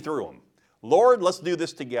 Lord, get me through them. Lord, let's do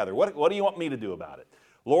this together. What do you want me to do about it?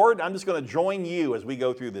 Lord, I'm just going to join you as we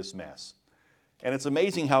go through this mess. And it's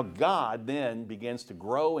amazing how God then begins to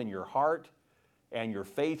grow in your heart and your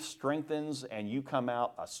faith strengthens and you come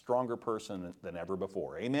out a stronger person than ever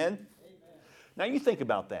before. Amen? Amen. Now you think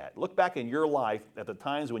about that. Look back in your life at the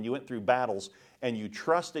times when you went through battles and you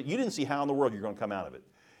trusted. You didn't see how in the world you're going to come out of it.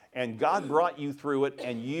 And God brought you through it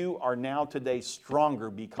and you are now today stronger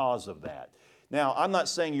because of that. Now, I'm not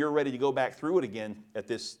saying you're ready to go back through it again at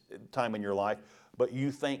this time in your life, but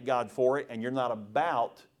you thank God for it and you're not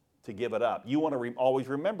about to give it up. You want to always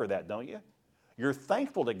remember that, don't you? You're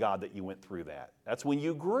thankful to God that you went through that. That's when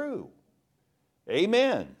you grew.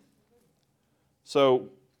 Amen. So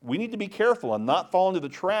we need to be careful and not fall into the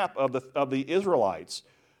trap of the Israelites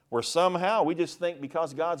where somehow we just think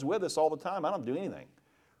because God's with us all the time, I don't do anything.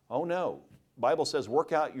 Oh no. The Bible says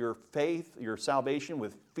work out your faith, your salvation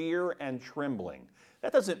with fear and trembling.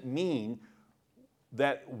 That doesn't mean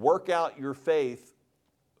that work out your faith.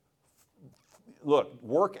 Look,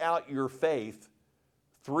 work out your faith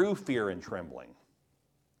through fear and trembling.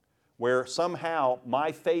 where somehow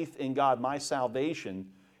my faith in God, my salvation,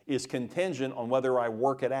 is contingent on whether I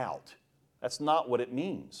work it out. That's not what it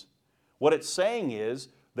means. What it's saying is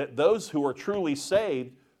that those who are truly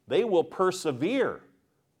saved, they will persevere.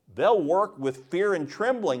 They'll work with fear and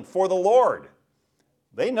trembling for the Lord.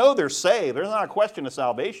 They know they're saved. There's not a question of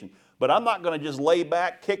salvation. But I'm not going to just lay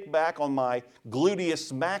back, kick back on my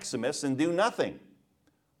gluteus maximus and do nothing.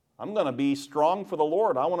 I'm going to be strong for the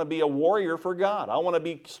Lord. I want to be a warrior for God. I want to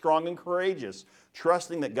be strong and courageous,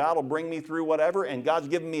 trusting that God will bring me through whatever, and God's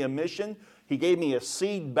given me a mission. He gave me a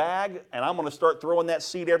seed bag, and I'm going to start throwing that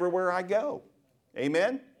seed everywhere I go.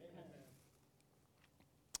 Amen?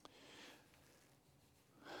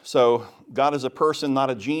 So, God is a person,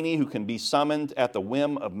 not a genie, who can be summoned at the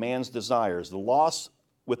whim of man's desires. The loss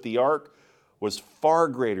with the ark was far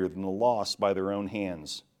greater than the loss by their own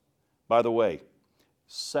hands. By the way,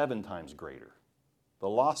 7 times greater. The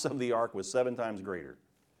loss of the ark was 7 times greater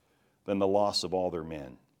than the loss of all their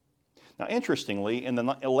men. Now, interestingly, in the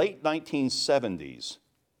late 1970s,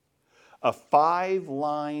 a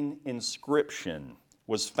 5-line inscription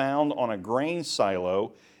was found on a grain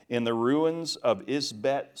silo in the ruins of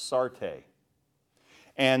Isbet Sartay.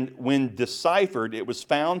 And when deciphered, it was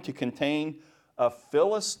found to contain a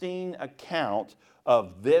Philistine account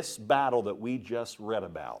of this battle that we just read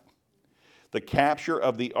about. The capture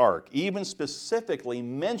of the ark, even specifically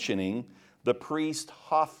mentioning the priest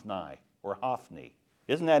Hophni.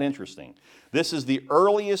 Isn't that interesting? This is the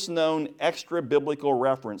earliest known extra-biblical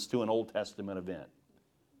reference to an Old Testament event.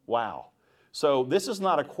 Wow. So this is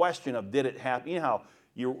not a question of did it happen. You know how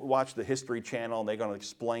you watch the History Channel and they're going to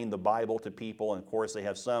explain the Bible to people, and of course they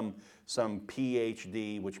have some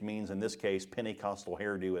PhD, which means in this case Pentecostal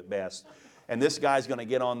hairdo at best. And this guy's going to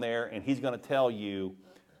get on there and he's going to tell you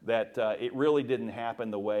that it really didn't happen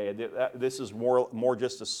the way. This is more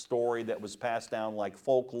just a story that was passed down like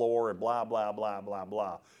folklore and blah, blah, blah, blah,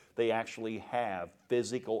 blah. They actually have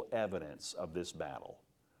physical evidence of this battle.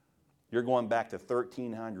 You're going back to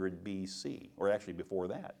 1300 BC, or actually before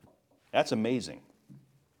that. That's amazing.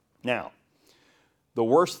 Now,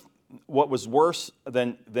 what was worse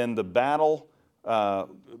than the battle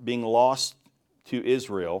being lost to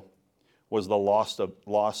Israel was the loss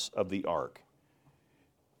of the ark.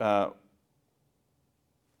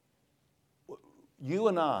 You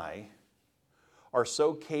and I are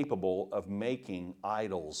so capable of making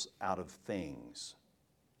idols out of things.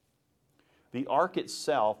 The ark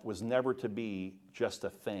itself was never to be just a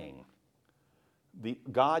thing.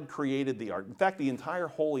 God created the ark. In fact, the entire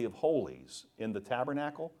Holy of Holies in the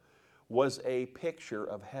tabernacle was a picture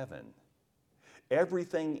of heaven.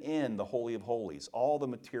 Everything in the Holy of Holies, all the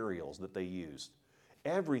materials that they used,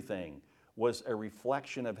 everything was a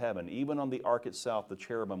reflection of heaven. Even on the ark itself, the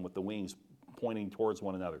cherubim with the wings pointing towards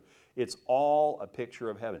one another. It's all a picture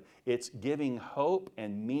of heaven. It's giving hope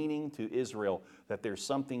and meaning to Israel that there's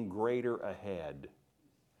something greater ahead.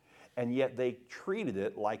 And yet they treated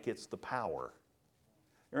it like it's the power.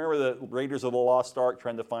 Remember the Raiders of the Lost Ark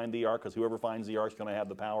trying to find the ark because whoever finds the ark is going to have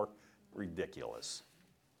the power? Ridiculous.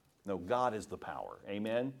 No, God is the power.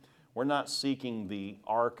 Amen? We're not seeking the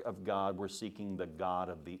ark of God. We're seeking the God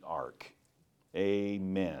of the ark.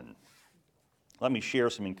 Amen. Let me share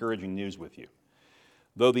some encouraging news with you.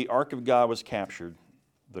 Though the ark of God was captured,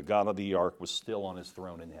 the God of the ark was still on his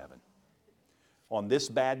throne in heaven. On this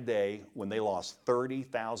bad day, when they lost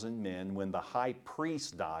 30,000 men, when the high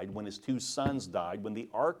priest died, when his 2 sons died, when the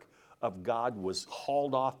ark of God was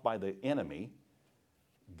hauled off by the enemy,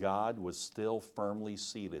 God was still firmly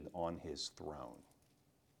seated on his throne.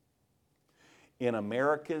 In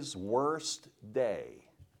America's worst day,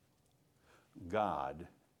 God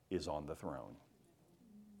is on the throne.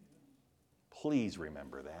 Please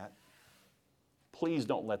remember that. Please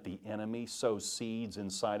don't let the enemy sow seeds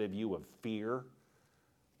inside of you of fear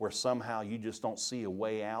where somehow you just don't see a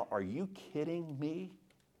way out. Are you kidding me?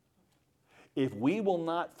 If we will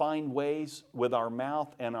not find ways with our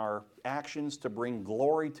mouth and our actions to bring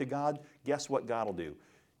glory to God, guess what God will do?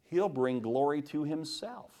 He'll bring glory to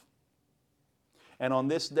himself. And on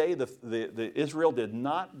this day, the Israel did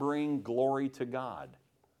not bring glory to God.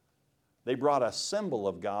 They brought a symbol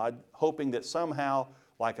of God, hoping that somehow,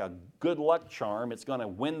 like a good luck charm, it's going to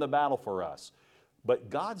win the battle for us.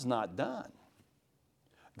 But God's not done.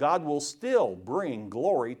 God will still bring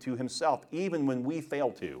glory to himself, even when we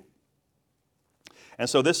fail to. And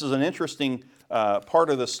so this is an interesting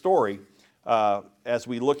part of the story as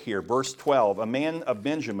we look here. Verse 12, a man of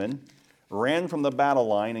Benjamin ran from the battle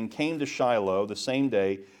line and came to Shiloh the same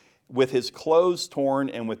day with his clothes torn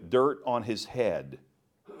and with dirt on his head.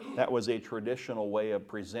 That was a traditional way of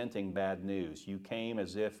presenting bad news. You came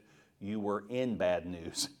as if You were in bad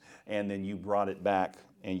news, and then you brought it back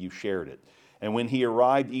and you shared it. And when he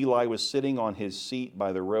arrived, Eli was sitting on his seat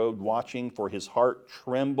by the road watching, for his heart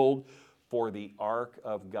trembled for the ark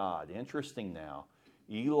of God. Interesting now,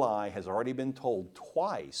 Eli has already been told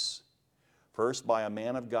twice, first by a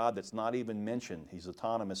man of God that's not even mentioned. He's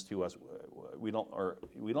autonomous to us. We don't know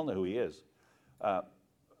who he is.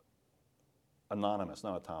 Anonymous,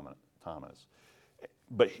 not autonomous.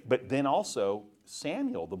 But then also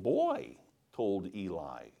Samuel, the boy, told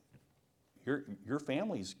Eli, your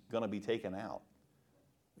family's going to be taken out.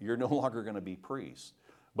 You're no longer going to be priests.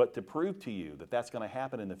 But to prove to you that that's going to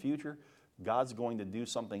happen in the future, God's going to do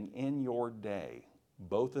something in your day.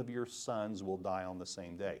 Both of your sons will die on the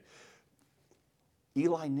same day.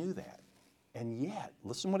 Eli knew that. And yet,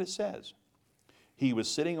 listen what it says. He was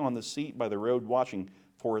sitting on the seat by the road watching,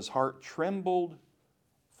 for his heart trembled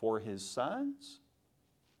for his sons?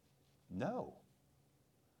 No.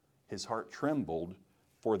 His heart trembled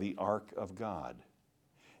for the ark of God.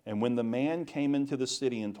 And when the man came into the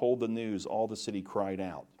city and told the news, all the city cried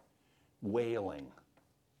out, wailing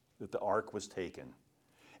that the ark was taken.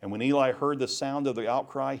 And when Eli heard the sound of the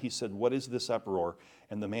outcry, he said, what is this uproar?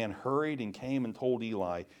 And the man hurried and came and told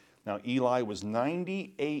Eli. Now Eli was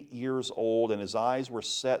 98 years old, and his eyes were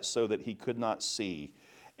set so that he could not see.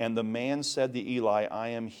 And the man said to Eli, I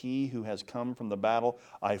am he who has come from the battle.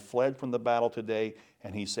 I fled from the battle today.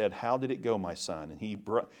 And he said, how did it go, my son? And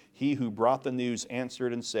he who brought the news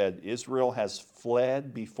answered and said, Israel has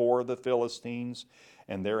fled before the Philistines,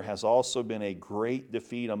 and there has also been a great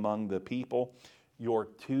defeat among the people. Your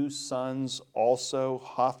two sons also,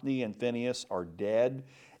 Hophni and Phinehas, are dead,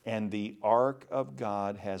 and the ark of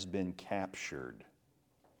God has been captured.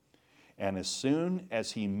 And as soon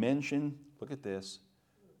as he mentioned, look at this,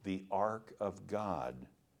 the ark of God,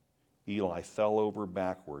 Eli fell over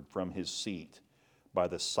backward from his seat by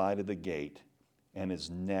the side of the gate, and his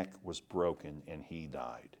neck was broken, and he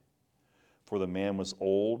died. For the man was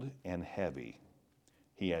old and heavy.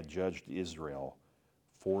 He had judged Israel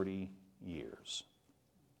 40 years.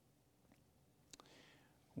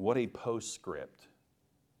 What a postscript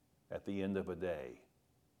at the end of a day.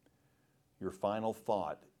 Your final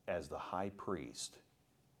thought as the high priest.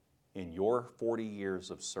 In your 40 years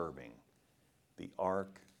of serving, the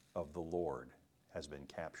ark of the Lord has been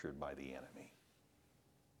captured by the enemy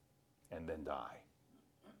and then die.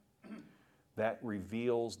 That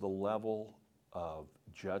reveals the level of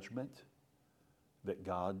judgment that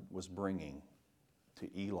God was bringing to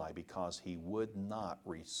Eli because he would not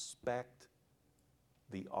respect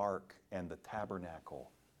the ark and the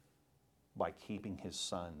tabernacle by keeping his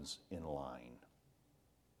sons in line.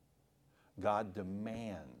 God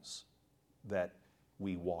demands that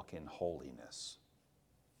we walk in holiness.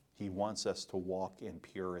 He wants us to walk in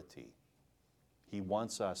purity. He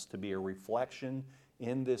wants us to be a reflection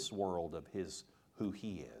in this world of who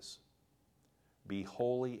He is. Be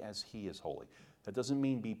holy as He is holy. That doesn't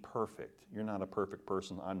mean be perfect. You're not a perfect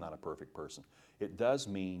person. I'm not a perfect person. It does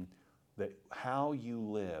mean that how you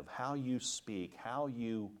live, how you speak, how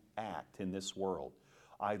you act in this world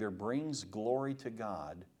either brings glory to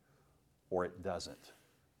God or it doesn't.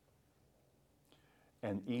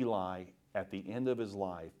 And Eli, at the end of his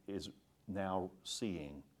life, is now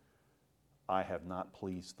seeing, I have not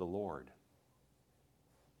pleased the Lord.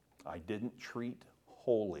 I didn't treat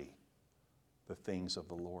holy the things of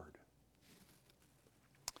the Lord.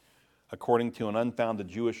 According to an unfounded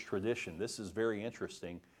Jewish tradition, this is very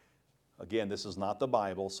interesting. Again, this is not the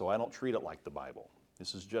Bible, so I don't treat it like the Bible.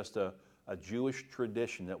 This is just a Jewish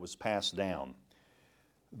tradition that was passed down.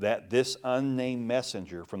 That this unnamed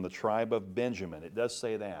messenger from the tribe of Benjamin, it does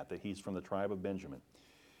say that he's from the tribe of Benjamin,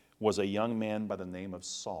 was a young man by the name of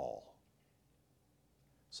Saul.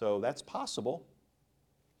 So that's possible,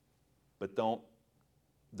 but don't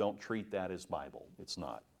treat that as Bible. It's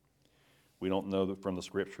not. We don't know that from the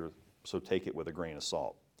Scripture, so take it with a grain of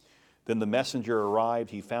salt. Then the messenger arrived.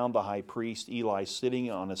 He found the high priest, Eli, sitting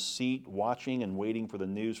on a seat, watching and waiting for the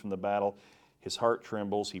news from the battle. His heart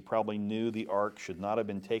trembles. He probably knew the ark should not have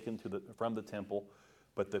been taken from the temple,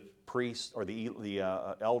 but the priests or the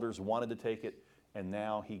elders wanted to take it, and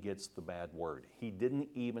now he gets the bad word. He didn't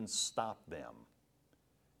even stop them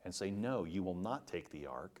and say, no, you will not take the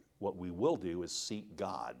ark. What we will do is seek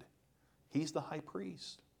God. He's the high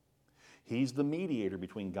priest. He's the mediator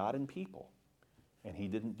between God and people, and he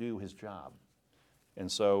didn't do his job.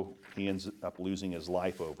 And so he ends up losing his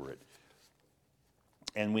life over it.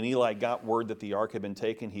 And when Eli got word that the ark had been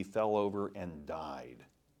taken, he fell over and died.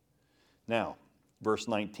 Now, verse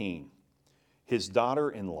 19. His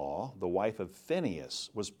daughter-in-law, the wife of Phinehas,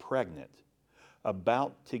 was pregnant,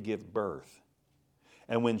 about to give birth.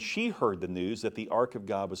 And when she heard the news that the ark of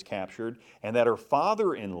God was captured and that her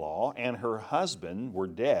father-in-law and her husband were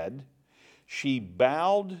dead, she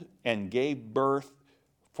bowed and gave birth,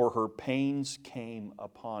 for her pains came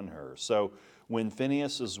upon her. So when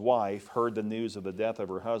Phinehas' wife heard the news of the death of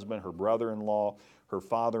her husband, her brother-in-law, her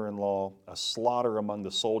father-in-law, a slaughter among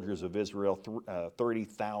the soldiers of Israel,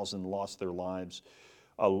 30,000 lost their lives,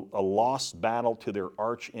 a lost battle to their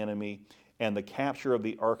arch enemy, and the capture of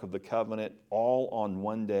the Ark of the Covenant, all on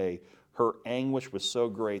one day, her anguish was so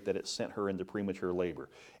great that it sent her into premature labor.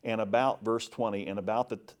 And about, verse 20, and about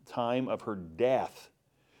the time of her death,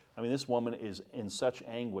 I mean, this woman is in such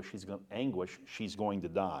anguish, she's going to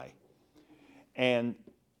die. And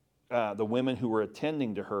the women who were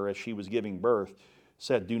attending to her as she was giving birth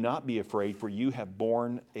said, "Do not be afraid, for you have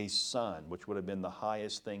borne a son," which would have been the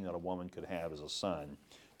highest thing that a woman could have as a son,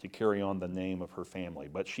 to carry on the name of her family.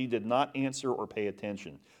 But she did not answer or pay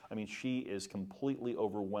attention. I mean, she is completely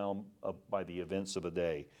overwhelmed by the events of the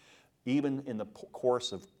day. Even in the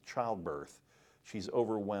course of childbirth, she's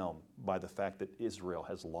overwhelmed by the fact that Israel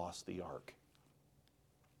has lost the ark.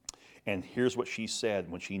 And here's what she said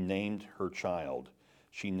when she named her child.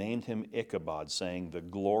 She named him Ichabod, saying, "The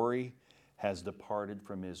glory has departed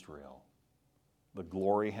from Israel." The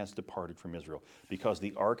glory has departed from Israel, because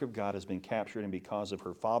the ark of God has been captured, and because of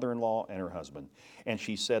her father-in-law and her husband. And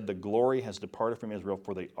she said, "The glory has departed from Israel,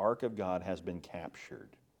 for the ark of God has been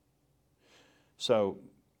captured." So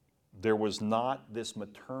there was not this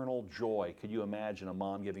maternal joy. Could you imagine a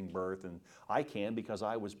mom giving birth? And I can, because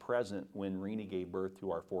I was present when Renee gave birth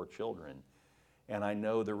to our 4 children. And I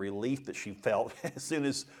know the relief that she felt as soon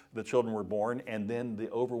as the children were born, and then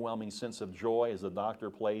the overwhelming sense of joy as the doctor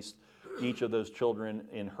placed each of those children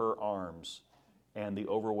in her arms, and the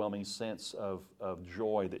overwhelming sense of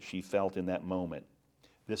joy that she felt in that moment.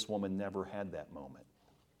 This woman never had that moment.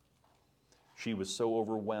 She was so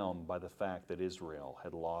overwhelmed by the fact that Israel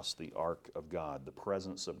had lost the ark of God, the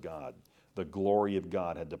presence of God. The glory of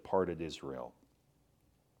God had departed Israel.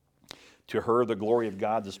 To her, the glory of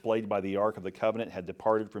God displayed by the Ark of the Covenant had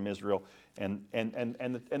departed from Israel. And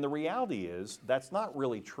the reality is, that's not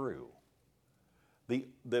really true.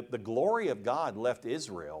 The glory of God left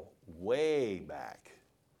Israel way back.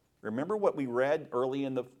 Remember what we read early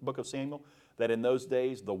in the book of Samuel? That in those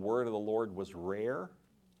days, the word of the Lord was rare.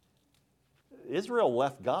 Israel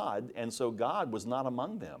left God, and so God was not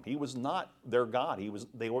among them. He was not their God.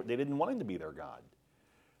 They didn't want him to be their God.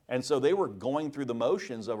 And so they were going through the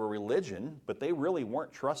motions of a religion, but they really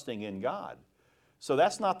weren't trusting in God. So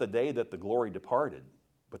that's not the day that the glory departed,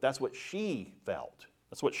 but that's what she felt.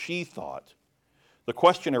 That's what she thought. The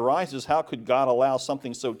question arises, how could God allow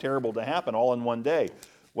something so terrible to happen all in one day?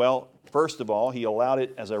 Well, first of all, he allowed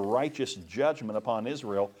it as a righteous judgment upon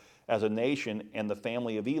Israel as a nation and the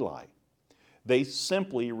family of Eli. They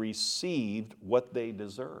simply received what they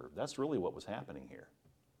deserved. That's really what was happening here.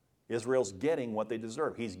 Israel's getting what they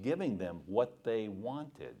deserve. He's giving them what they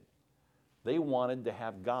wanted. They wanted to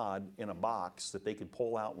have God in a box that they could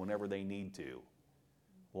pull out whenever they need to,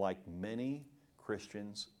 like many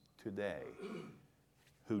Christians today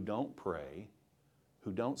who don't pray,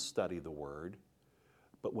 who don't study the Word,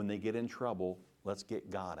 but when they get in trouble, let's get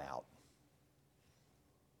God out.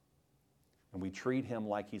 And we treat him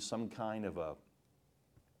like he's some kind of a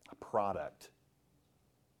product.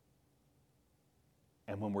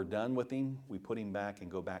 And when we're done with him, we put him back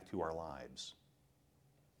and go back to our lives.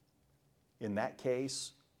 In that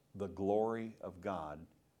case, the glory of God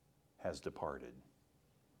has departed.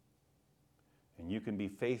 And you can be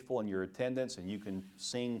faithful in your attendance, and you can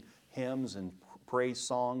sing hymns and praise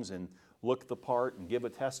songs and look the part and give a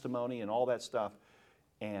testimony and all that stuff,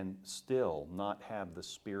 and still not have the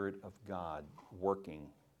Spirit of God working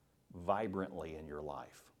vibrantly in your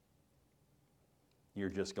life. You're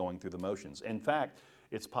just going through the motions. In fact,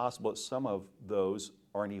 it's possible that some of those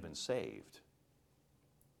aren't even saved.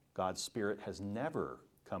 God's Spirit has never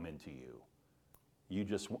come into you. You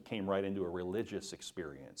just came right into a religious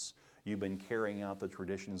experience. You've been carrying out the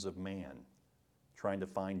traditions of man, trying to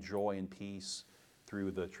find joy and peace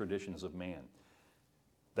through the traditions of man.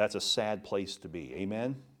 That's a sad place to be.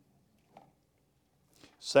 Amen?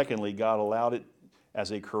 Secondly, God allowed it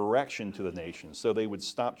as a correction to the nations, so they would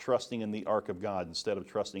stop trusting in the ark of God instead of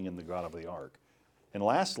trusting in the God of the ark. And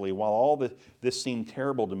lastly, while all this seemed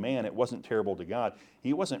terrible to man, it wasn't terrible to God.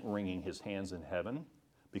 He wasn't wringing his hands in heaven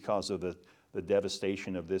because of the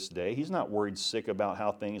devastation of this day. He's not worried sick about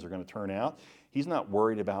how things are going to turn out. He's not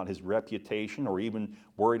worried about his reputation or even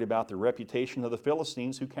worried about the reputation of the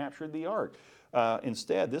Philistines who captured the ark.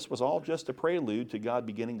 Instead, this was all just a prelude to God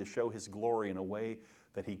beginning to show his glory in a way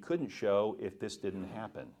that he couldn't show if this didn't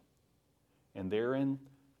happen. And therein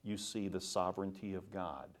you see the sovereignty of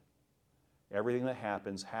God. Everything that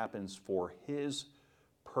happens for His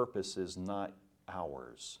purposes, not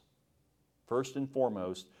ours. First and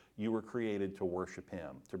foremost, you were created to worship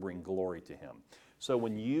Him, to bring glory to Him. So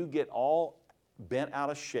when you get all bent out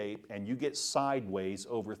of shape and you get sideways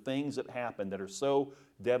over things that happen that are so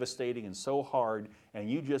devastating and so hard, and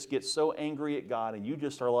you just get so angry at God, and you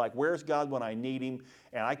just are like, where's God when I need Him?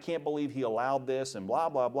 And I can't believe He allowed this, and blah,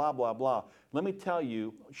 blah, blah, blah, blah. Let me tell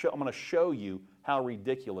you, I'm going to show you how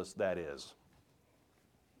ridiculous that is.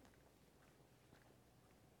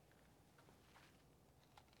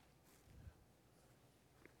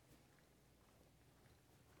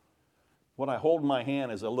 What I hold in my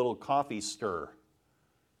hand is a little coffee stir,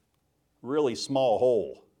 really small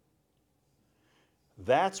hole.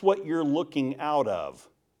 That's what you're looking out of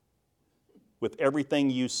with everything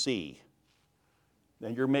you see.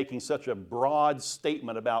 And you're making such a broad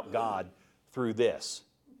statement about God through this,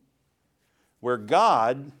 where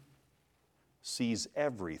God sees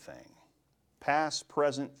everything, past,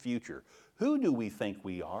 present, future. Who do we think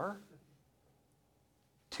we are?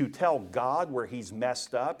 To tell God where He's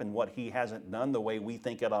messed up and what He hasn't done the way we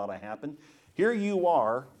think it ought to happen. Here you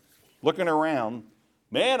are, looking around.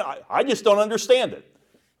 Man, I just don't understand it.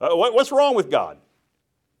 What's wrong with God?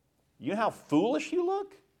 You know how foolish you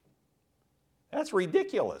look? That's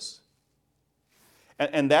ridiculous.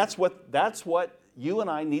 And that's what you and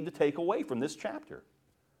I need to take away from this chapter.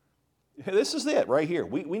 This is it right here.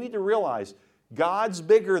 We need to realize God's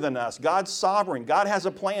bigger than us. God's sovereign. God has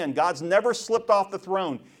a plan. God's never slipped off the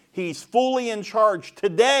throne. He's fully in charge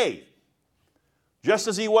today. Just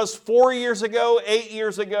as He was 4 years ago, 8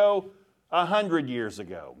 years ago, 100 years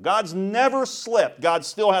ago. God's never slipped. God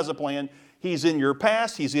still has a plan. He's in your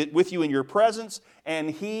past. He's with you in your presence. And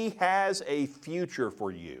He has a future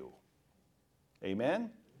for you. Amen?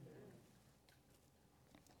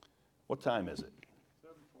 What time is it?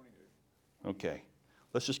 7:28. Okay.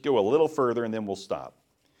 Let's just go a little further and then we'll stop.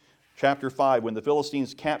 Chapter 5, when the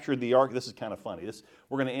Philistines captured the ark, this is kind of funny.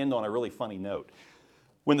 We're going to end on a really funny note.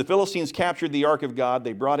 When the Philistines captured the ark of God,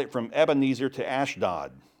 they brought it from Ebenezer to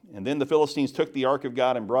Ashdod. And then the Philistines took the ark of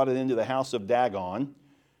God and brought it into the house of Dagon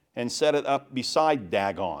and set it up beside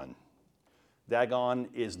Dagon. Dagon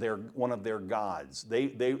is one of their gods. They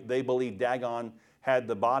believe Dagon had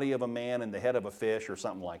the body of a man and the head of a fish or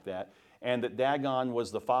something like that, and that Dagon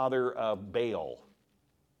was the father of Baal.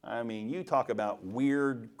 I mean, you talk about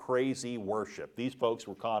weird, crazy worship. These folks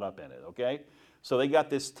were caught up in it, okay? So they got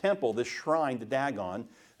this temple, this shrine to Dagon.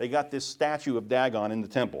 They got this statue of Dagon in the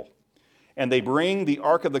temple. And they bring the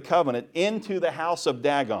Ark of the Covenant into the house of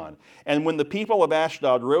Dagon. And when the people of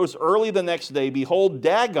Ashdod rose early the next day, behold,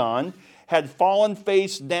 Dagon had fallen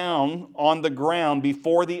face down on the ground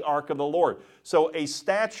before the Ark of the Lord. So a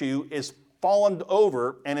statue is fallen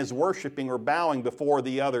over and is worshiping or bowing before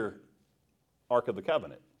the other Ark of the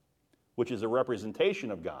Covenant, which is a representation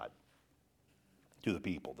of God to the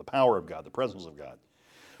people, the power of God, the presence of God.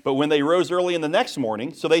 But when they rose early in the next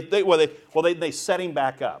morning, so they set him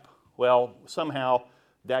back up. Well, somehow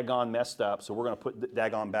Dagon messed up, so we're going to put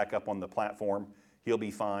Dagon back up on the platform. He'll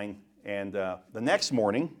be fine. And the next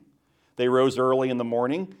morning, they rose early in the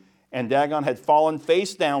morning, and Dagon had fallen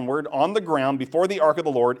face downward on the ground before the ark of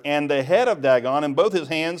the Lord, and the head of Dagon and both his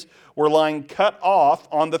hands were lying cut off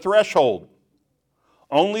on the threshold.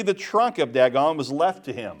 Only the trunk of Dagon was left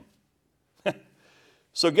to him.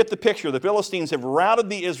 So get the picture. The Philistines have routed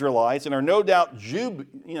the Israelites and are no doubt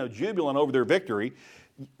jubilant over their victory.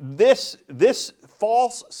 This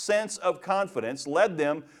false sense of confidence led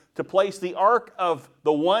them to place the ark of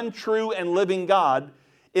the one true and living God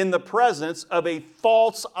in the presence of a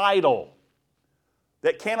false idol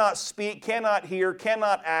that cannot speak, cannot hear,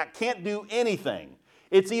 cannot act, can't do anything.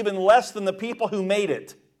 It's even less than the people who made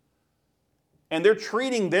it. And they're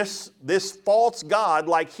treating this false God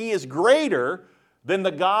like he is greater than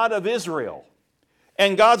the God of Israel.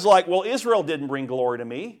 And God's like, well, Israel didn't bring glory to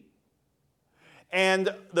me.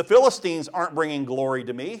 And the Philistines aren't bringing glory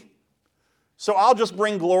to me. So I'll just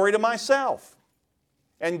bring glory to myself.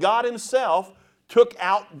 And God himself took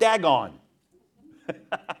out Dagon.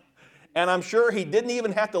 And I'm sure he didn't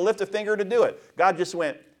even have to lift a finger to do it. God just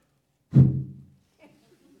went,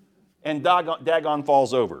 and Dagon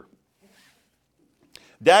falls over.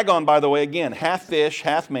 Dagon, by the way, again, half fish,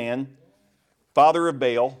 half man, father of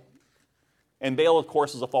Baal. And Baal, of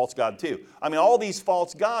course, is a false god too. I mean, all these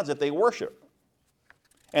false gods that they worship.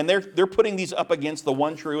 And they're putting these up against the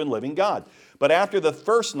one true and living God. But after the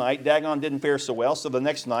first night, Dagon didn't fare so well, so the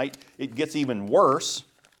next night it gets even worse.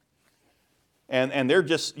 And they're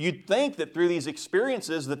just, you'd think that through these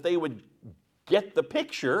experiences that they would get the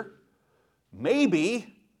picture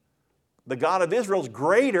maybe the God of Israel is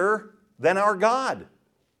greater than our God.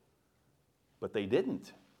 But they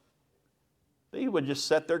didn't. They would just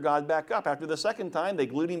set their God back up. After the second time, they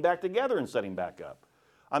glued him back together and set him back up.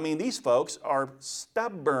 I mean, these folks are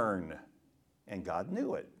stubborn. And God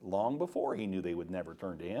knew it long before he knew they would never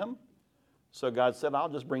turn to him. So God said, I'll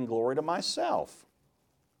just bring glory to myself.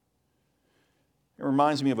 It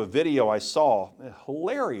reminds me of a video I saw, a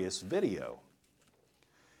hilarious video.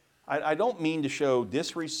 I don't mean to show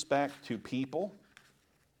disrespect to people.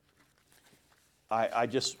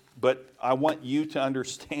 But I want you to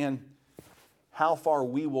understand how far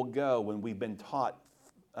we will go when we've been taught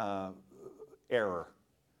error,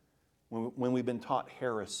 when we've been taught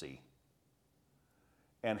heresy,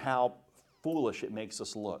 and how foolish it makes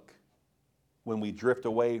us look when we drift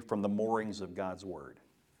away from the moorings of God's Word.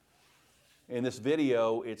 In this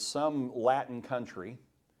video, it's some Latin country,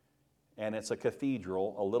 and it's a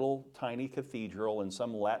cathedral, a little tiny cathedral in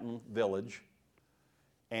some Latin village.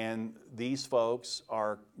 And these folks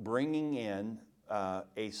are bringing in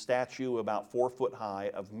a statue about 4 foot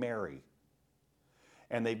high of Mary.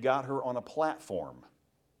 And they've got her on a platform.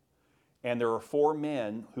 And there are 4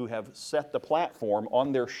 men who have set the platform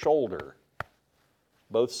on their shoulder,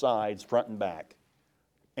 both sides, front and back.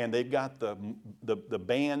 And they've got the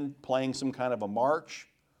band playing some kind of a march.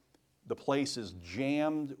 The place is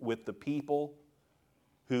jammed with the people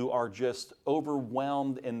who are just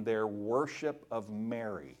overwhelmed in their worship of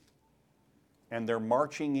Mary. And they're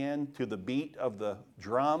marching in to the beat of the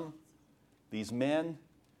drum, these men,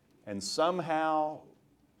 and somehow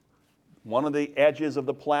one of the edges of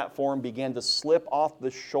the platform began to slip off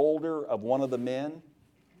the shoulder of one of the men,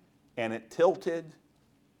 and it tilted,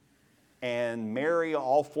 and Mary,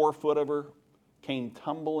 all 4 foot of her, came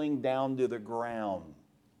tumbling down to the ground.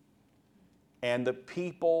 And the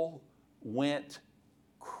people went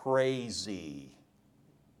crazy,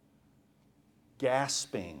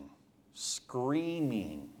 gasping,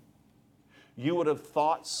 screaming. You would have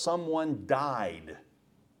thought someone died.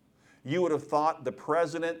 You would have thought the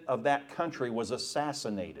president of that country was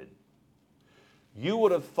assassinated. You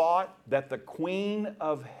would have thought that the Queen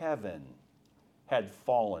of Heaven had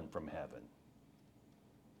fallen from heaven.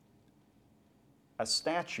 A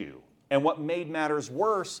statue. And what made matters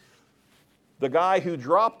worse, the guy who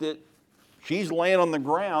dropped it, she's laying on the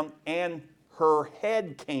ground and her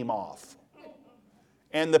head came off.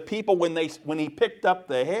 And the people, when he picked up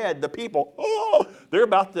the head, the people, they're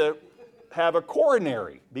about to have a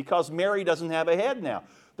coronary because Mary doesn't have a head now.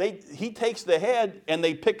 He takes the head and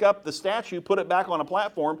they pick up the statue, put it back on a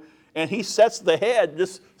platform, and he sets the head,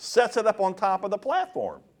 just sets it up on top of the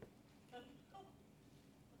platform.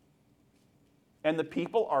 And the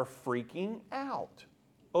people are freaking out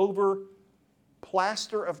over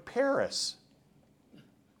plaster of Paris,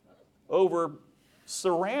 over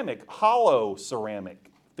ceramic, hollow ceramic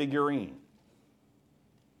figurine.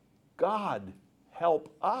 God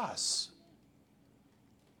help us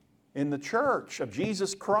in the church of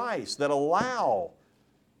Jesus Christ that allow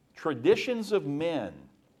traditions of men,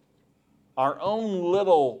 our own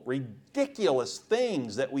little ridiculous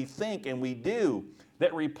things that we think and we do,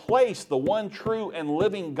 that replace the one true and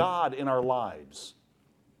living God in our lives.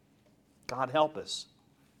 God help us.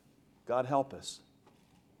 God help us.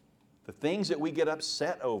 The things that we get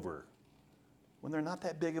upset over when they're not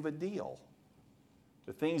that big of a deal.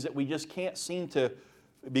 The things that we just can't seem to,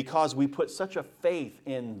 because we put such a faith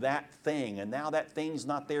in that thing, and now that thing's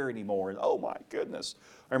not there anymore. And oh my goodness.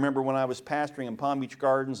 I remember when I was pastoring in Palm Beach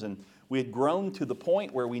Gardens, and we had grown to the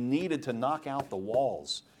point where we needed to knock out the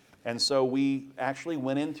walls. And so we actually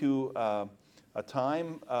went into a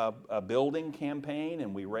building campaign,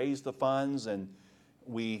 and we raised the funds, and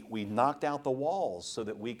we knocked out the walls so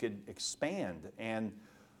that we could expand. And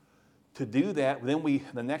to do that, then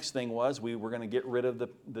the next thing was we were going to get rid of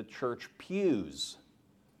the church pews,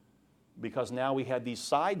 because now we had these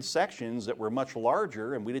side sections that were much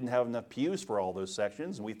larger, and we didn't have enough pews for all those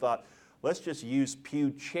sections. And we thought, let's just use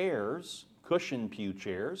pew chairs, cushion pew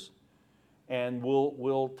chairs, and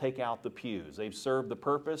we'll take out the pews. They've served the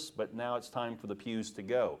purpose, but now it's time for the pews to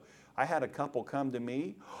go. I had a couple come to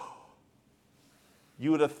me.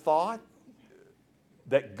 You would have thought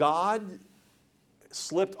that God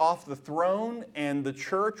slipped off the throne and the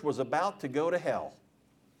church was about to go to hell.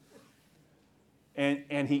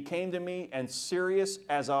 And he came to me and serious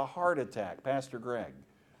as a heart attack, Pastor Greg.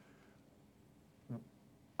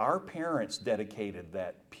 Our parents dedicated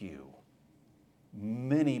that pew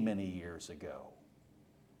many, many years ago.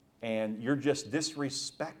 And you're just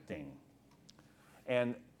disrespecting.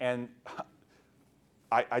 And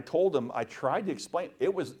I told him, I tried to explain,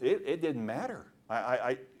 it didn't matter.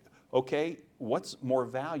 Okay, what's more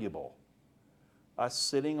valuable? Us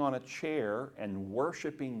sitting on a chair and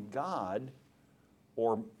worshiping God,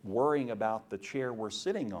 or worrying about the chair we're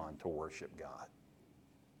sitting on to worship God?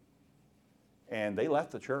 And they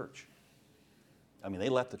left the church. I mean, they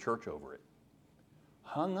left the church over it.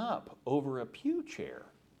 Hung up over a pew chair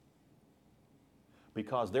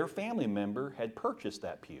because their family member had purchased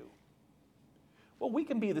that pew. Well, we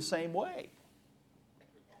can be the same way.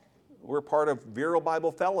 We're part of Vero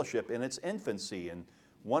Bible Fellowship in its infancy, and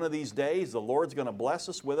one of these days the Lord's going to bless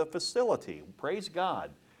us with a facility. Praise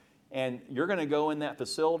God. And you're going to go in that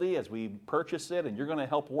facility as we purchase it, and you're going to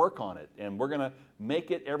help work on it. And we're going to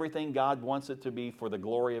make it everything God wants it to be for the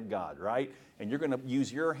glory of God, right? And you're going to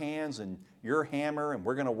use your hands and your hammer, and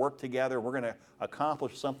we're going to work together. We're going to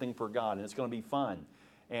accomplish something for God, and it's going to be fun.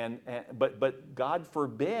 But God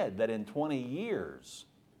forbid that in 20 years,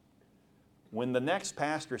 when the next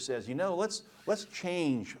pastor says, you know, let's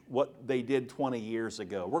change what they did 20 years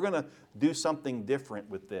ago. We're going to do something different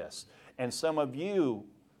with this. And some of you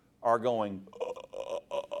are going,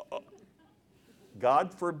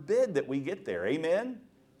 God forbid that we get there. Amen?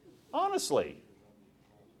 Honestly,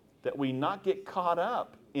 that we not get caught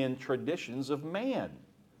up in traditions of man,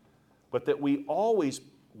 but that we always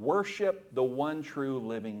worship the one true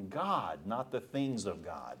living God, not the things of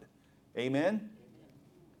God. Amen?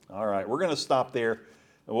 All right, we're going to stop there,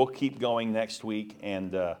 and we'll keep going next week,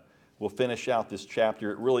 and we'll finish out this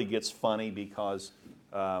chapter. It really gets funny because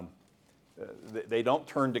they don't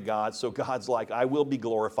turn to God, so God's like, I will be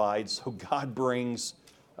glorified. So God brings,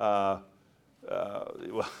 well,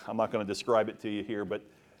 I'm not going to describe it to you here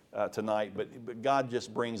tonight, but God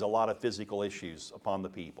just brings a lot of physical issues upon the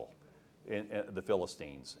people, the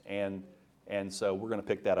Philistines. And so we're going to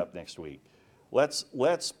pick that up next week.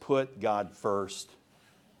 Let's put God first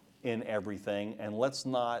in everything, and let's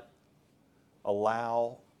not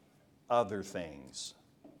allow other things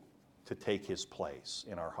to take His place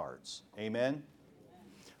in our hearts. Amen?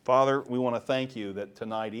 Father, we want to thank you that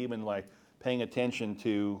tonight, even like paying attention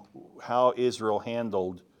to how Israel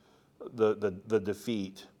handled the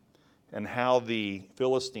defeat and how the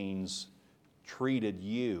Philistines treated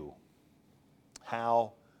you,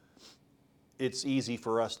 how it's easy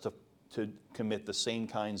for us to commit the same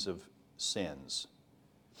kinds of sins.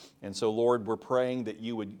 And so, Lord, we're praying that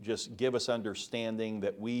you would just give us understanding,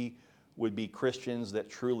 that we would be Christians that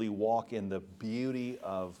truly walk in the beauty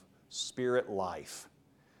of spirit life,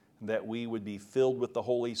 that we would be filled with the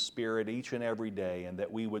Holy Spirit each and every day, and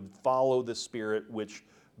that we would follow the Spirit which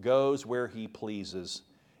goes where He pleases,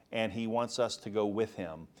 and He wants us to go with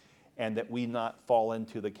Him, and that we not fall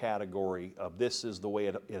into the category of this is the way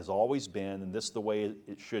it has always been and this is the way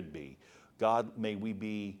it should be. God, may we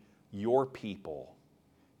be your people.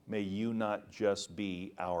 May you not just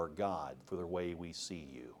be our God for the way we see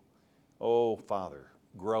you. Oh, Father,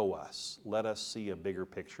 grow us. Let us see a bigger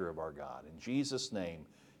picture of our God. In Jesus' name,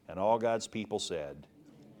 and all God's people said,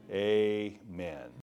 amen.